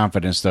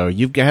self-confidence, though.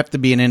 You have to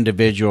be an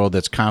individual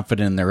that's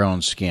confident in their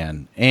own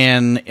skin.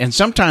 And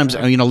sometimes,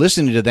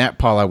 listening to that,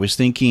 Paul, I was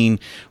thinking,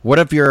 what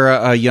if you're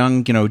a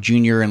young,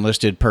 junior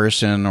enlisted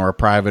person or a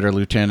private or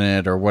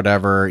lieutenant or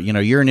whatever,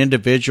 you're an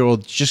individual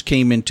that just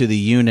came into the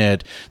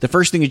unit. The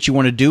first thing that you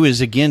want to do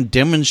is, again,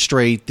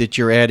 demonstrate that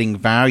you're adding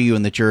value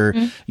and that you're,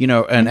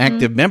 an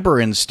active member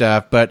and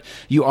stuff. But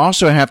you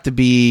also have to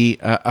be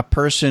a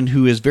person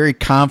who is very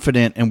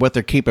confident in what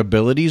their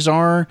capabilities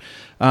are,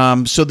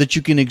 so that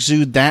you can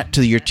exude that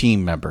to your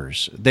team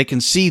members. They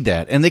can see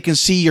that, and they can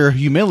see your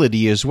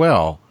humility as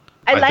well.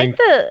 I like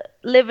to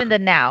live in the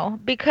now,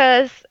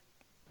 because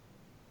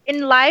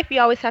in life, you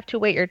always have to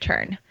wait your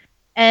turn.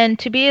 And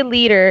to be a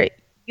leader,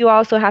 you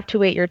also have to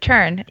wait your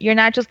turn. You're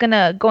not just going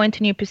to go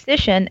into a new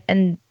position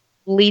and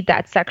lead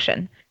that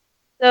section.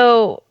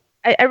 So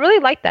I really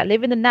like that.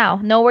 Live in the now.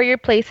 Know where your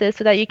place is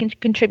so that you can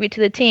contribute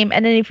to the team.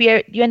 And then if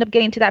you end up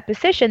getting to that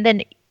position,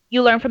 then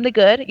you learn from the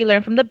good, you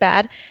learn from the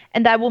bad,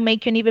 and that will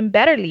make you an even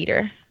better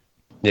leader.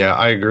 Yeah,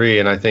 I agree.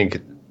 And I think,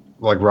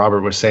 like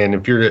Robert was saying,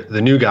 if you're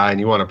the new guy and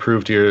you want to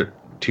prove to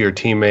your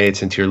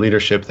teammates and to your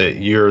leadership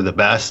that you're the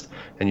best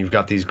and you've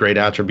got these great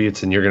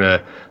attributes and you're going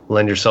to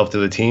lend yourself to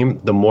the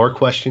team, the more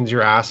questions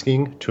you're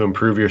asking to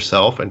improve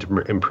yourself and to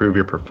improve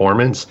your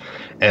performance,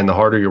 and the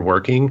harder you're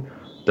working,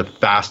 the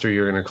faster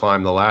you're going to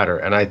climb the ladder.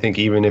 And I think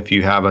even if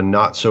you have a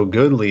not so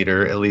good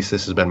leader, at least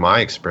this has been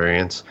my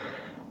experience,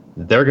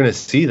 they're going to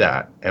see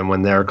that. And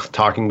when they're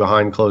talking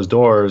behind closed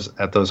doors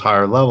at those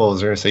higher levels,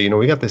 they're going to say,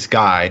 we got this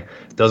guy,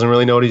 doesn't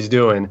really know what he's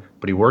doing,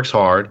 but he works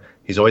hard.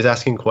 He's always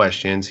asking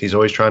questions. He's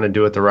always trying to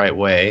do it the right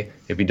way.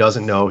 If he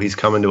doesn't know, he's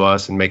coming to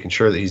us and making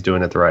sure that he's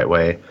doing it the right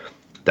way.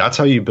 That's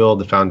how you build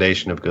the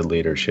foundation of good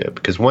leadership.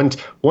 Because once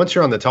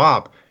you're on the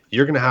top,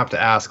 you're going to have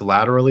to ask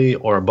laterally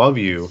or above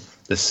you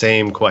the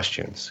same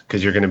questions,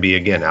 because you're going to be,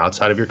 again,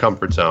 outside of your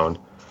comfort zone.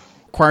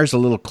 Requires a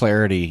little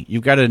clarity.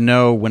 You've got to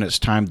know when it's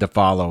time to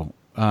follow.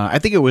 I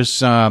think it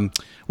was,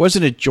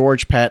 wasn't it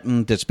George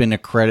Patton that's been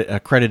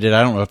accredited?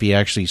 I don't know if he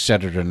actually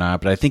said it or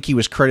not, but I think he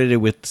was credited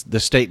with the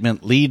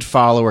statement, lead,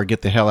 follow, or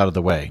get the hell out of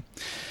the way.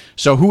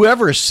 So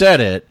whoever said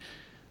it,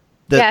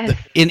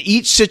 in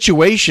each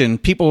situation,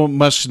 people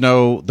must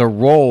know the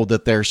role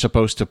that they're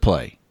supposed to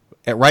play.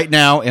 Right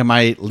now, am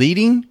I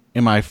leading?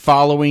 Am I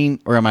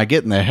following, or am I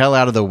getting the hell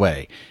out of the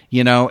way?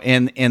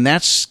 And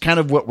that's kind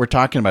of what we're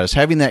talking about, is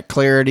having that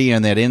clarity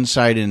and that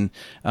insight and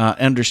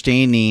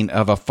understanding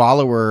of a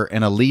follower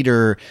and a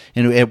leader,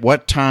 and at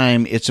what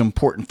time it's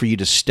important for you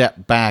to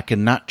step back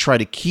and not try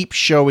to keep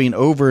showing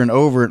over and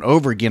over and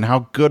over again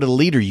how good a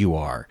leader you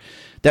are.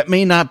 That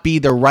may not be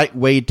the right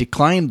way to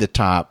climb the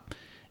top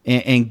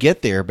and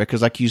get there,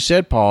 because like you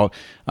said, Paul,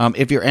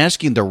 if you're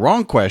asking the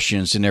wrong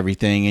questions and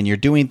everything and you're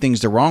doing things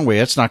the wrong way,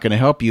 that's not going to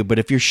help you. But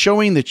if you're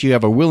showing that you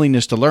have a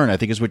willingness to learn, I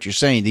think is what you're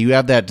saying, that you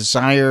have that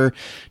desire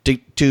to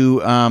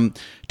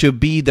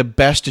be the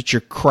best at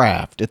your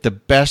craft, at the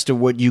best at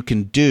what you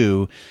can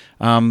do,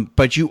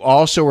 but you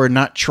also are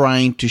not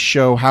trying to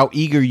show how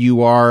eager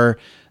you are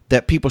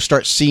that people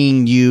start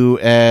seeing you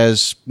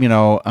as,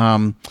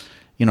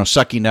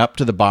 sucking up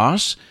to the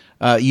boss.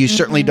 You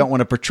certainly don't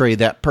want to portray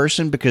that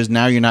person, because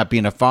now you're not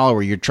being a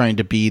follower. You're trying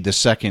to be the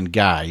second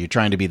guy. You're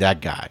trying to be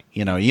that guy.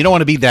 You don't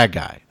want to be that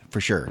guy,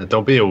 for sure.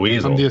 Don't be a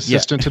weasel. I'm the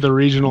assistant to the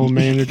regional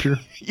manager.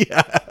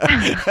 Yeah.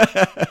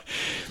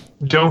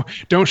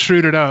 Don't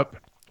shoot it up.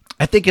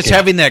 I think it's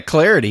having that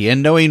clarity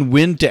and knowing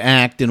when to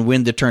act and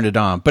when to turn it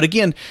on. But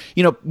again,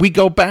 we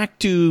go back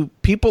to,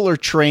 people are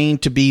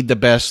trained to be the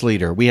best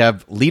leader. We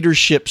have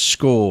leadership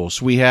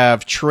schools. We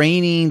have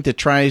training that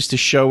tries to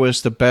show us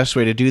the best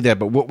way to do that.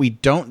 But what we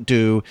don't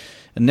do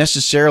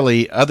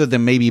necessarily, other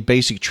than maybe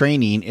basic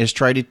training, is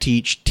try to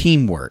teach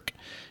teamwork,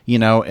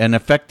 and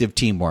effective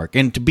teamwork.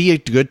 And to be a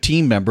good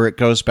team member, it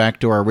goes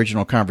back to our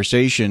original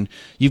conversation.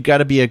 You've got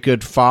to be a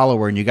good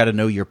follower, and you got to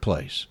know your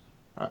place.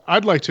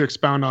 I'd like to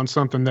expound on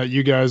something that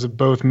you guys have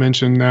both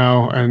mentioned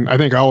now, and I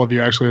think all of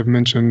you actually have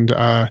mentioned,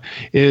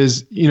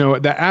 is,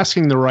 the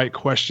asking the right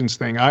questions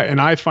thing.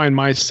 I find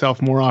myself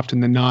more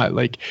often than not,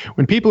 like,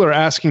 when people are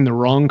asking the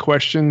wrong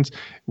questions,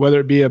 whether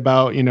it be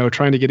about,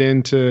 trying to get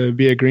in to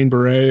be a Green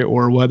Beret,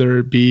 or whether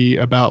it be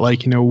about,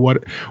 like,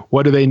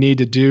 what do they need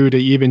to do to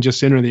even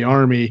just enter the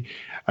Army,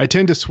 I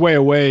tend to sway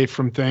away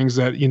from things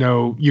that,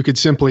 you could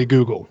simply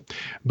Google.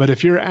 But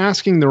if you're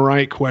asking the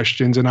right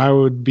questions, and I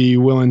would be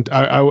willing,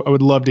 I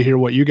would love to hear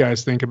what you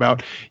guys think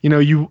about,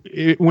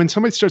 when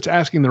somebody starts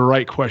asking the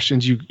right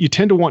questions, you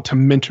tend to want to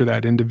mentor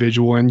that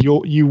individual, and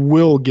you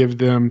will give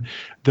them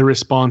the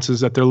responses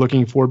that they're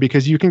looking for,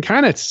 because you can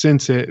kind of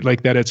sense it,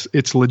 like that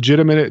it's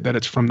legitimate, that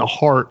it's from the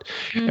heart.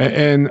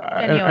 And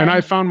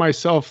I found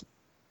myself,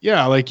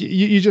 like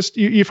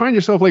you find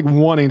yourself like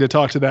wanting to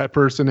talk to that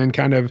person and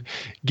kind of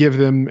give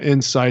them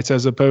insights,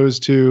 as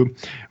opposed to,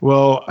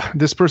 well,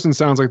 this person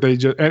sounds like they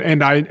just,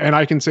 and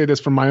I can say this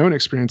from my own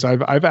experience.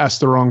 I've asked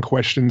the wrong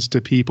questions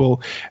to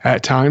people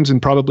at times and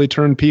probably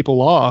turned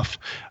people off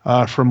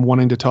from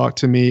wanting to talk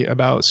to me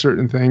about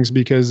certain things,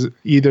 because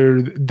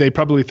either they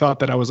probably thought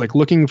that I was like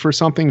looking for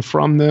something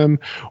from them,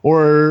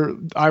 or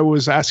I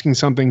was asking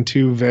something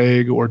too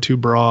vague or too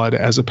broad,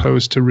 as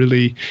opposed to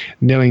really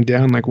nailing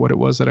down like what it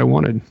was that I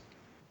wanted.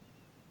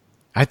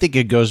 I think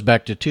it goes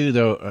back to, too,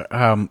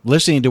 though,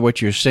 listening to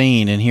what you're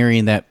saying and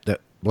hearing that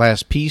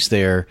last piece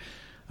there,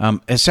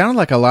 it sounded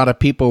like a lot of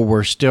people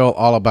were still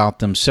all about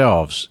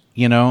themselves.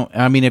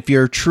 I mean, if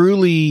you're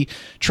truly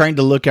trying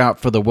to look out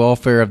for the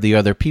welfare of the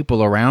other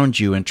people around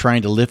you and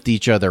trying to lift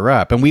each other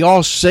up, and we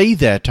all say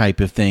that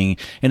type of thing,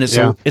 and it's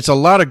a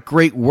lot of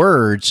great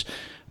words,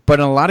 but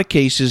in a lot of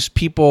cases,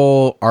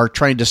 people are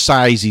trying to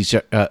size each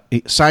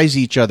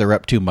other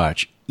up too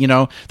much.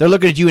 They're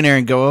looking at you and Aaron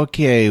and go,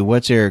 okay,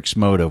 what's Eric's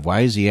motive? Why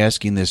is he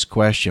asking this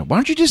question? Why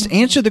don't you just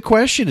answer the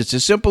question? It's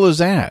as simple as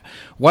that.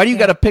 Why do you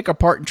got to pick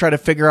apart and try to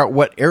figure out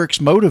what Eric's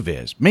motive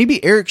is?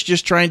 Maybe Eric's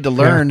just trying to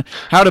learn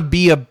how to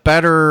be a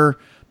better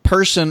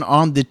person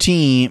on the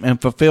team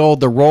and fulfill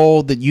the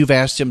role that you've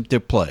asked him to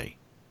play.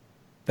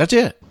 That's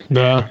it.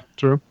 Yeah,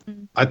 true.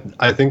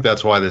 I think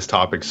that's why this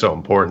topic's so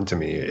important to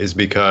me, is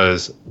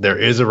because there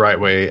is a right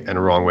way and a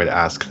wrong way to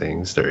ask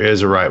things. There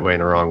is a right way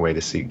and a wrong way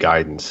to seek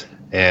guidance.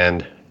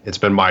 And it's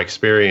been my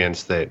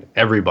experience that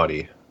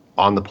everybody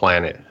on the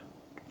planet,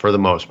 for the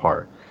most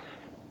part,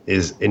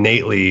 is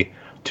innately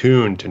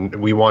tuned to,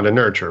 we want to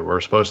nurture.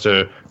 We're supposed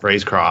to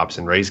raise crops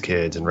and raise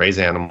kids and raise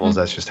animals.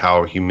 That's just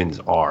how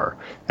humans are.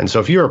 And so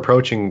if you're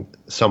approaching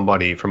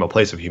somebody from a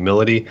place of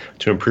humility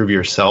to improve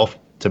yourself,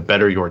 to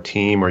better your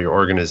team or your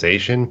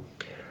organization,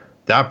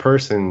 that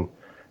person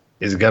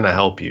is going to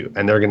help you,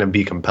 and they're going to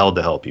be compelled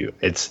to help you.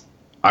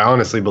 I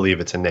honestly believe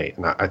it's innate,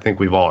 and I think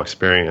we've all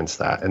experienced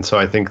that. And so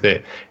I think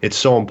that it's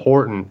so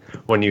important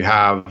when you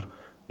have,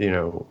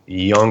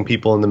 young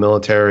people in the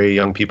military,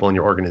 young people in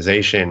your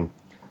organization,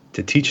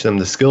 to teach them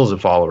the skills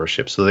of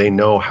followership, so they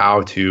know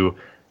how to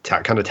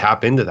kind of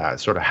tap into that,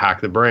 sort of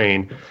hack the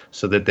brain,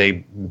 so that they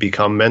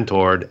become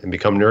mentored and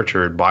become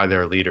nurtured by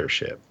their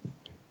leadership.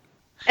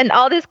 And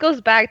all this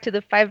goes back to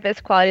the 5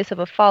 best qualities of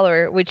a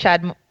follower, which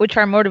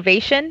are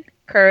motivation,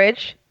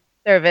 courage,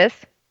 service,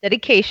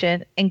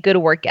 dedication, and good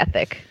work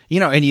ethic.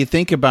 And you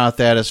think about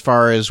that as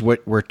far as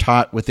what we're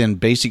taught within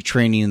basic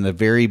training in the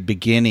very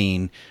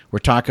beginning. We're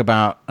taught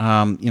about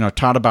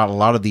a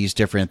lot of these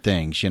different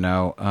things,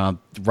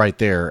 right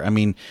there. I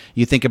mean,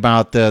 you think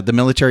about the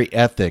military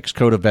ethics,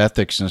 code of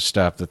ethics and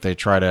stuff that they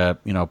try to,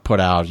 put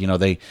out.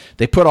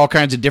 They put all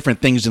kinds of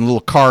different things in little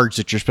cards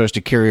that you're supposed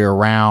to carry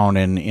around,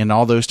 and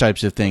all those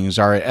types of things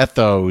are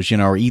ethos,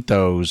 or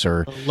ethos,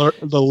 or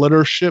the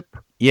leadership.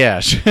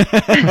 Yes.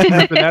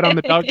 Remember that on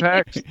the dog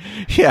tags?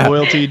 Yeah.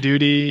 Loyalty,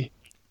 duty.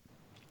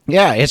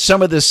 Yeah, it's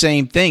some of the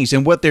same things.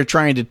 And what they're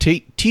trying to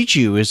teach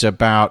you is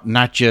about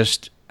not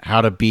just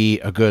how to be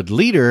a good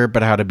leader,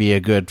 but how to be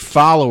a good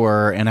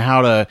follower, and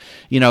how to,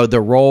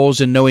 the roles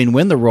and knowing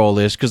when the role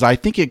is. Because I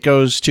think it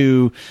goes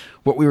to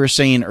what we were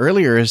saying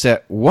earlier, is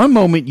that one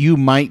moment you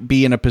might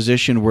be in a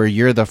position where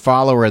you're the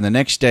follower, and the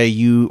next day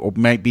you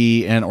might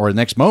be or the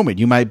next moment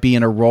you might be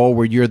in a role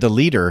where you're the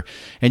leader,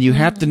 and you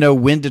have to know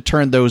when to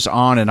turn those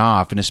on and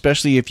off. And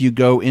especially if you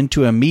go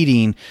into a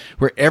meeting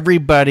where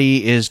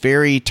everybody is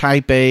very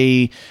type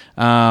A,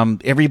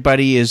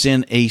 everybody is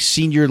in a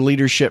senior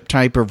leadership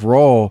type of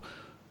role,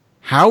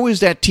 how is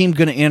that team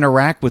going to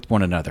interact with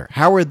one another?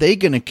 How are they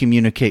going to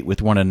communicate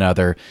with one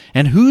another?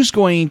 And who's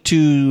going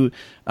to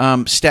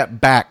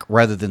step back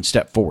rather than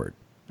step forward?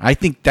 I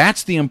think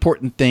that's the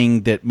important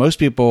thing that most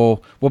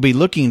people will be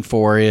looking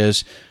for,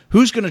 is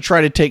who's going to try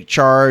to take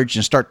charge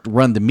and start to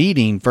run the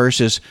meeting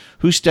versus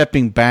who's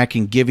stepping back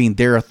and giving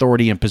their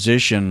authority and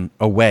position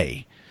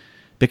away.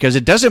 Because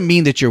it doesn't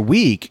mean that you're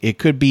weak. It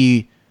could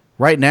be,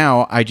 right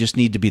now, I just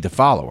need to be the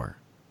follower.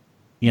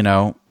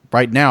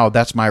 Right now,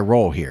 that's my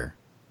role here.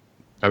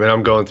 I mean,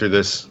 I'm going through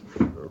this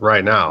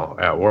right now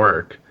at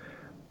work.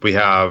 We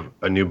have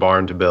a new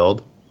barn to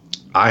build.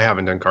 I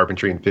haven't done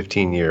carpentry in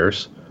 15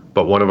 years,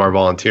 but one of our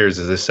volunteers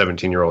is this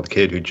 17-year-old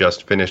kid who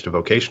just finished a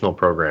vocational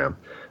program,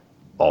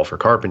 all for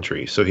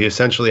carpentry. So he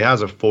essentially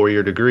has a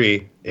 4-year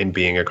degree in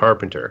being a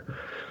carpenter.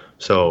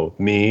 So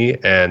me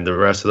and the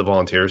rest of the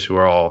volunteers, who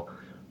are all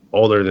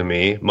older than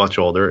me, much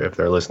older if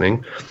they're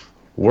listening,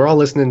 we're all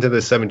listening to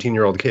this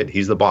 17-year-old kid.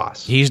 He's the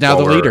boss. He's now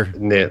the leader.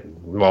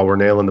 While we're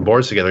nailing the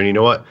boards together. And you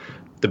know what?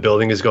 The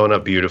building is going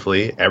up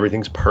beautifully.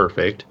 Everything's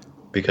perfect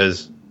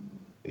because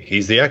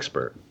he's the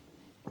expert.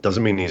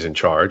 Doesn't mean he's in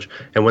charge.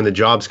 And when the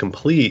job's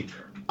complete,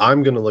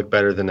 I'm going to look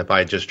better than if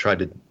I just tried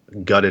to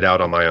gut it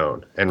out on my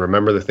own and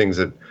remember the things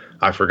that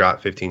I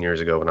forgot 15 years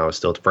ago when I was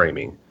still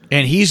framing.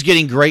 And he's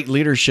getting great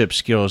leadership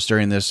skills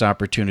during this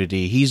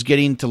opportunity. He's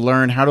getting to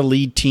learn how to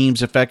lead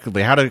teams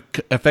effectively, how to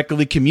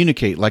effectively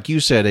communicate, like you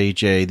said,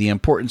 AJ, the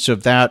importance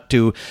of that,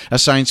 to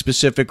assign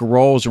specific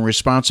roles and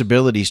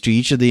responsibilities to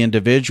each of the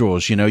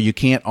individuals. You know, you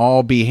can't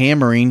all be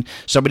hammering.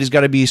 Somebody's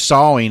got to be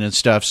sawing and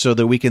stuff so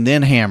that we can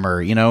then hammer.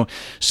 You know,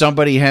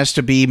 somebody has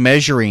to be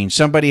measuring.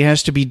 Somebody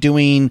has to be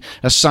doing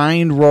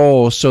assigned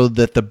roles so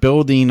that the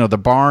building or the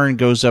barn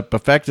goes up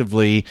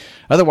effectively.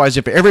 Otherwise,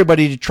 if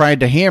everybody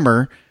tried to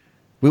hammer,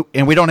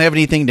 and we don't have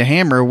anything to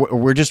hammer,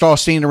 we're just all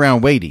standing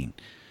around waiting.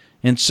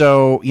 And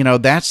so, you know,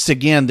 that's,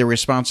 again, the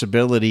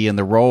responsibility and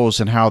the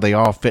roles and how they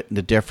all fit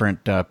into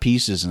different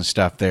pieces and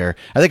stuff there.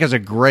 I think that's a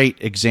great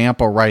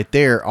example right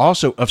there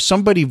also of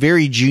somebody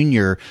very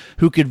junior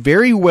who could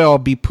very well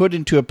be put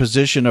into a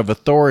position of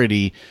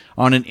authority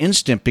on an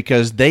instant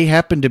because they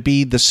happen to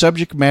be the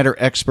subject matter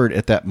expert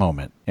at that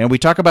moment. And we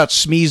talk about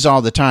SMEs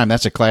all the time.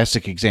 That's a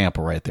classic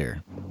example right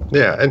there.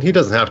 Yeah, and he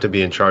doesn't have to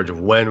be in charge of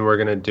when we're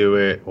going to do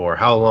it or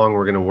how long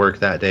we're going to work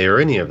that day or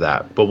any of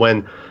that. But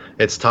when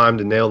it's time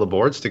to nail the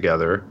boards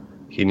together,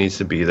 he needs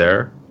to be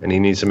there, and he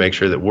needs to make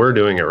sure that we're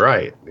doing it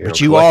right.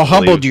 But you all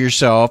humbled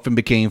yourself and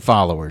became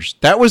followers.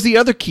 That was the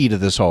other key to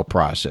this whole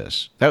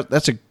process.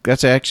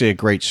 That's actually a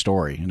great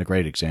story and a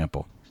great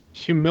example.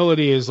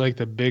 Humility is like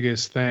the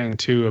biggest thing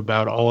too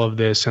about all of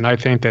this, and I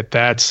think that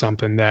that's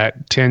something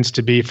that tends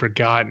to be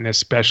forgotten,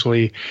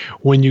 especially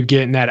when you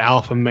get in that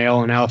alpha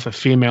male and alpha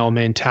female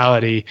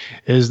mentality,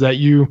 is that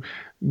you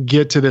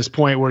get to this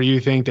point where you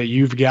think that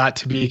you've got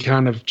to be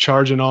kind of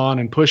charging on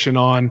and pushing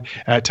on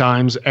at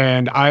times.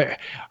 And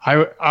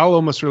I'll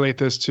almost relate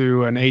this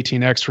to an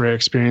 18 X-ray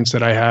experience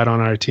that I had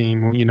on our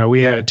team. You know,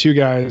 we had two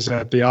guys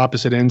at the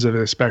opposite ends of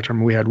the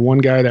spectrum. We had one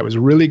guy that was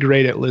really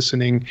great at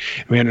listening.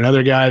 And we had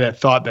another guy that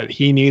thought that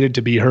he needed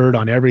to be heard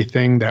on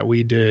everything that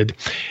we did.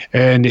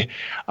 And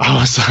I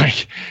was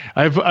like,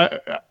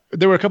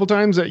 there were a couple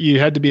times that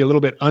you had to be a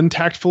little bit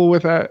untactful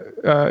with that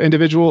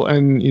individual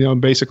and, you know,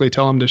 basically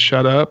tell him to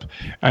shut up.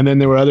 And then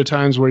there were other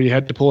times where you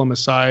had to pull him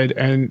aside.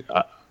 And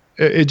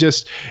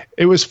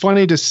it was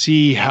funny to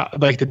see how,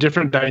 like, the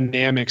different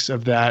dynamics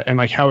of that and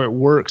like how it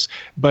works.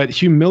 But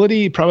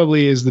humility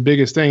probably is the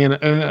biggest thing.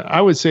 And I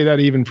would say that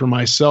even for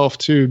myself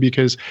too,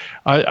 because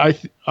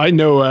I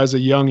know as a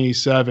young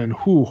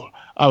E7,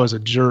 I was a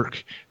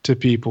jerk to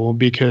people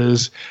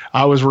because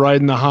I was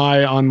riding the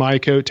high on my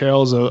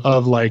coattails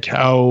of like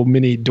how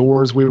many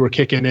doors we were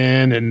kicking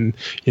in and,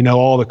 you know,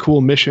 all the cool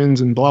missions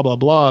and blah, blah,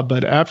 blah.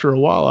 But after a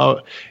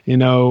while,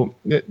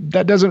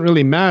 that doesn't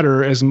really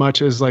matter as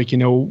much as like, you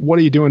know, what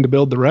are you doing to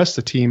build the rest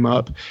of the team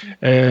up?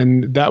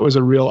 And that was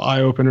a real eye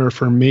opener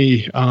for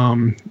me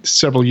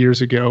several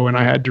years ago. And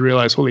I had to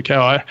realize, holy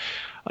cow,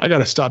 I got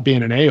to stop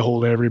being an a-hole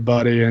to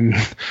everybody and,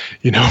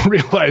 you know,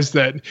 realize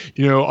that,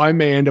 you know, I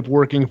may end up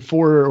working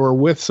for or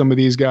with some of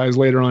these guys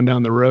later on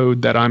down the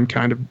road that I'm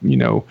kind of, you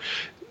know,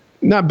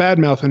 not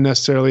bad-mouthing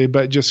necessarily,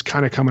 but just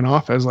kind of coming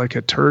off as like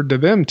a turd to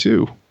them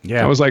too.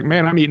 Yeah. I was like,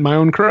 man, I'm eating my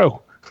own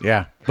crow.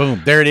 Yeah.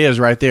 Boom. There it is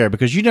right there.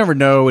 Because you never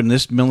know in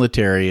this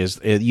military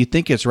you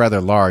think it's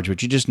rather large,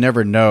 but you just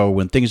never know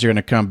when things are going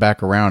to come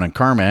back around and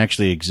karma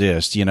actually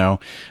exists. You know,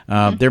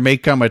 there may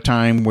come a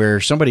time where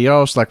somebody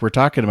else, like we're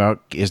talking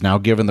about, is now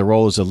given the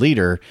role as a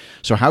leader.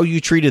 So how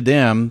you treated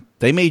them,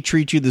 they may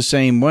treat you the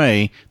same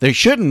way. They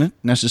shouldn't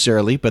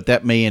necessarily, but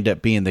that may end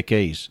up being the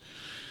case.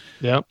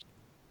 Yep.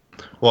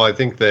 Well, I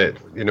think that,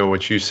 you know,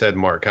 what you said,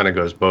 Mark, kind of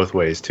goes both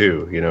ways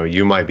too. You know,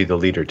 you might be the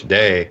leader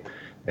today,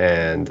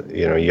 and,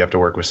 you know, you have to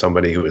work with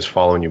somebody who was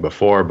following you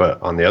before.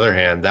 But on the other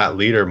hand, that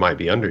leader might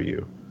be under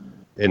you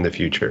in the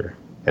future.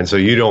 And so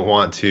you don't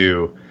want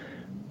to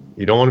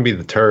be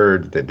the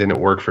turd that didn't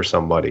work for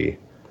somebody.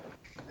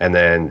 And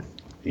then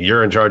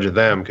you're in charge of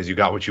them because you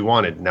got what you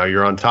wanted. Now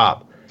you're on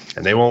top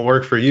and they won't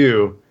work for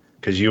you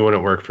because you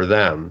wouldn't work for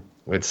them.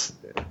 It's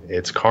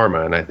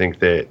karma. And I think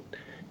that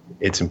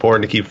it's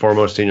important to keep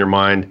foremost in your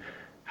mind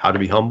how to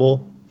be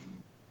humble,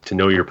 to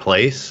know your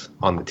place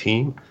on the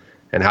team,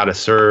 and how to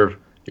serve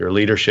your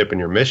leadership and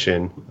your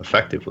mission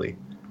effectively,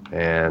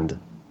 and,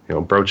 you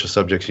know, broach the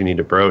subjects you need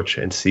to broach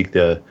and seek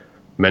the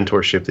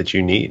mentorship that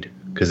you need,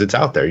 because it's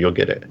out there. You'll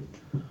get it.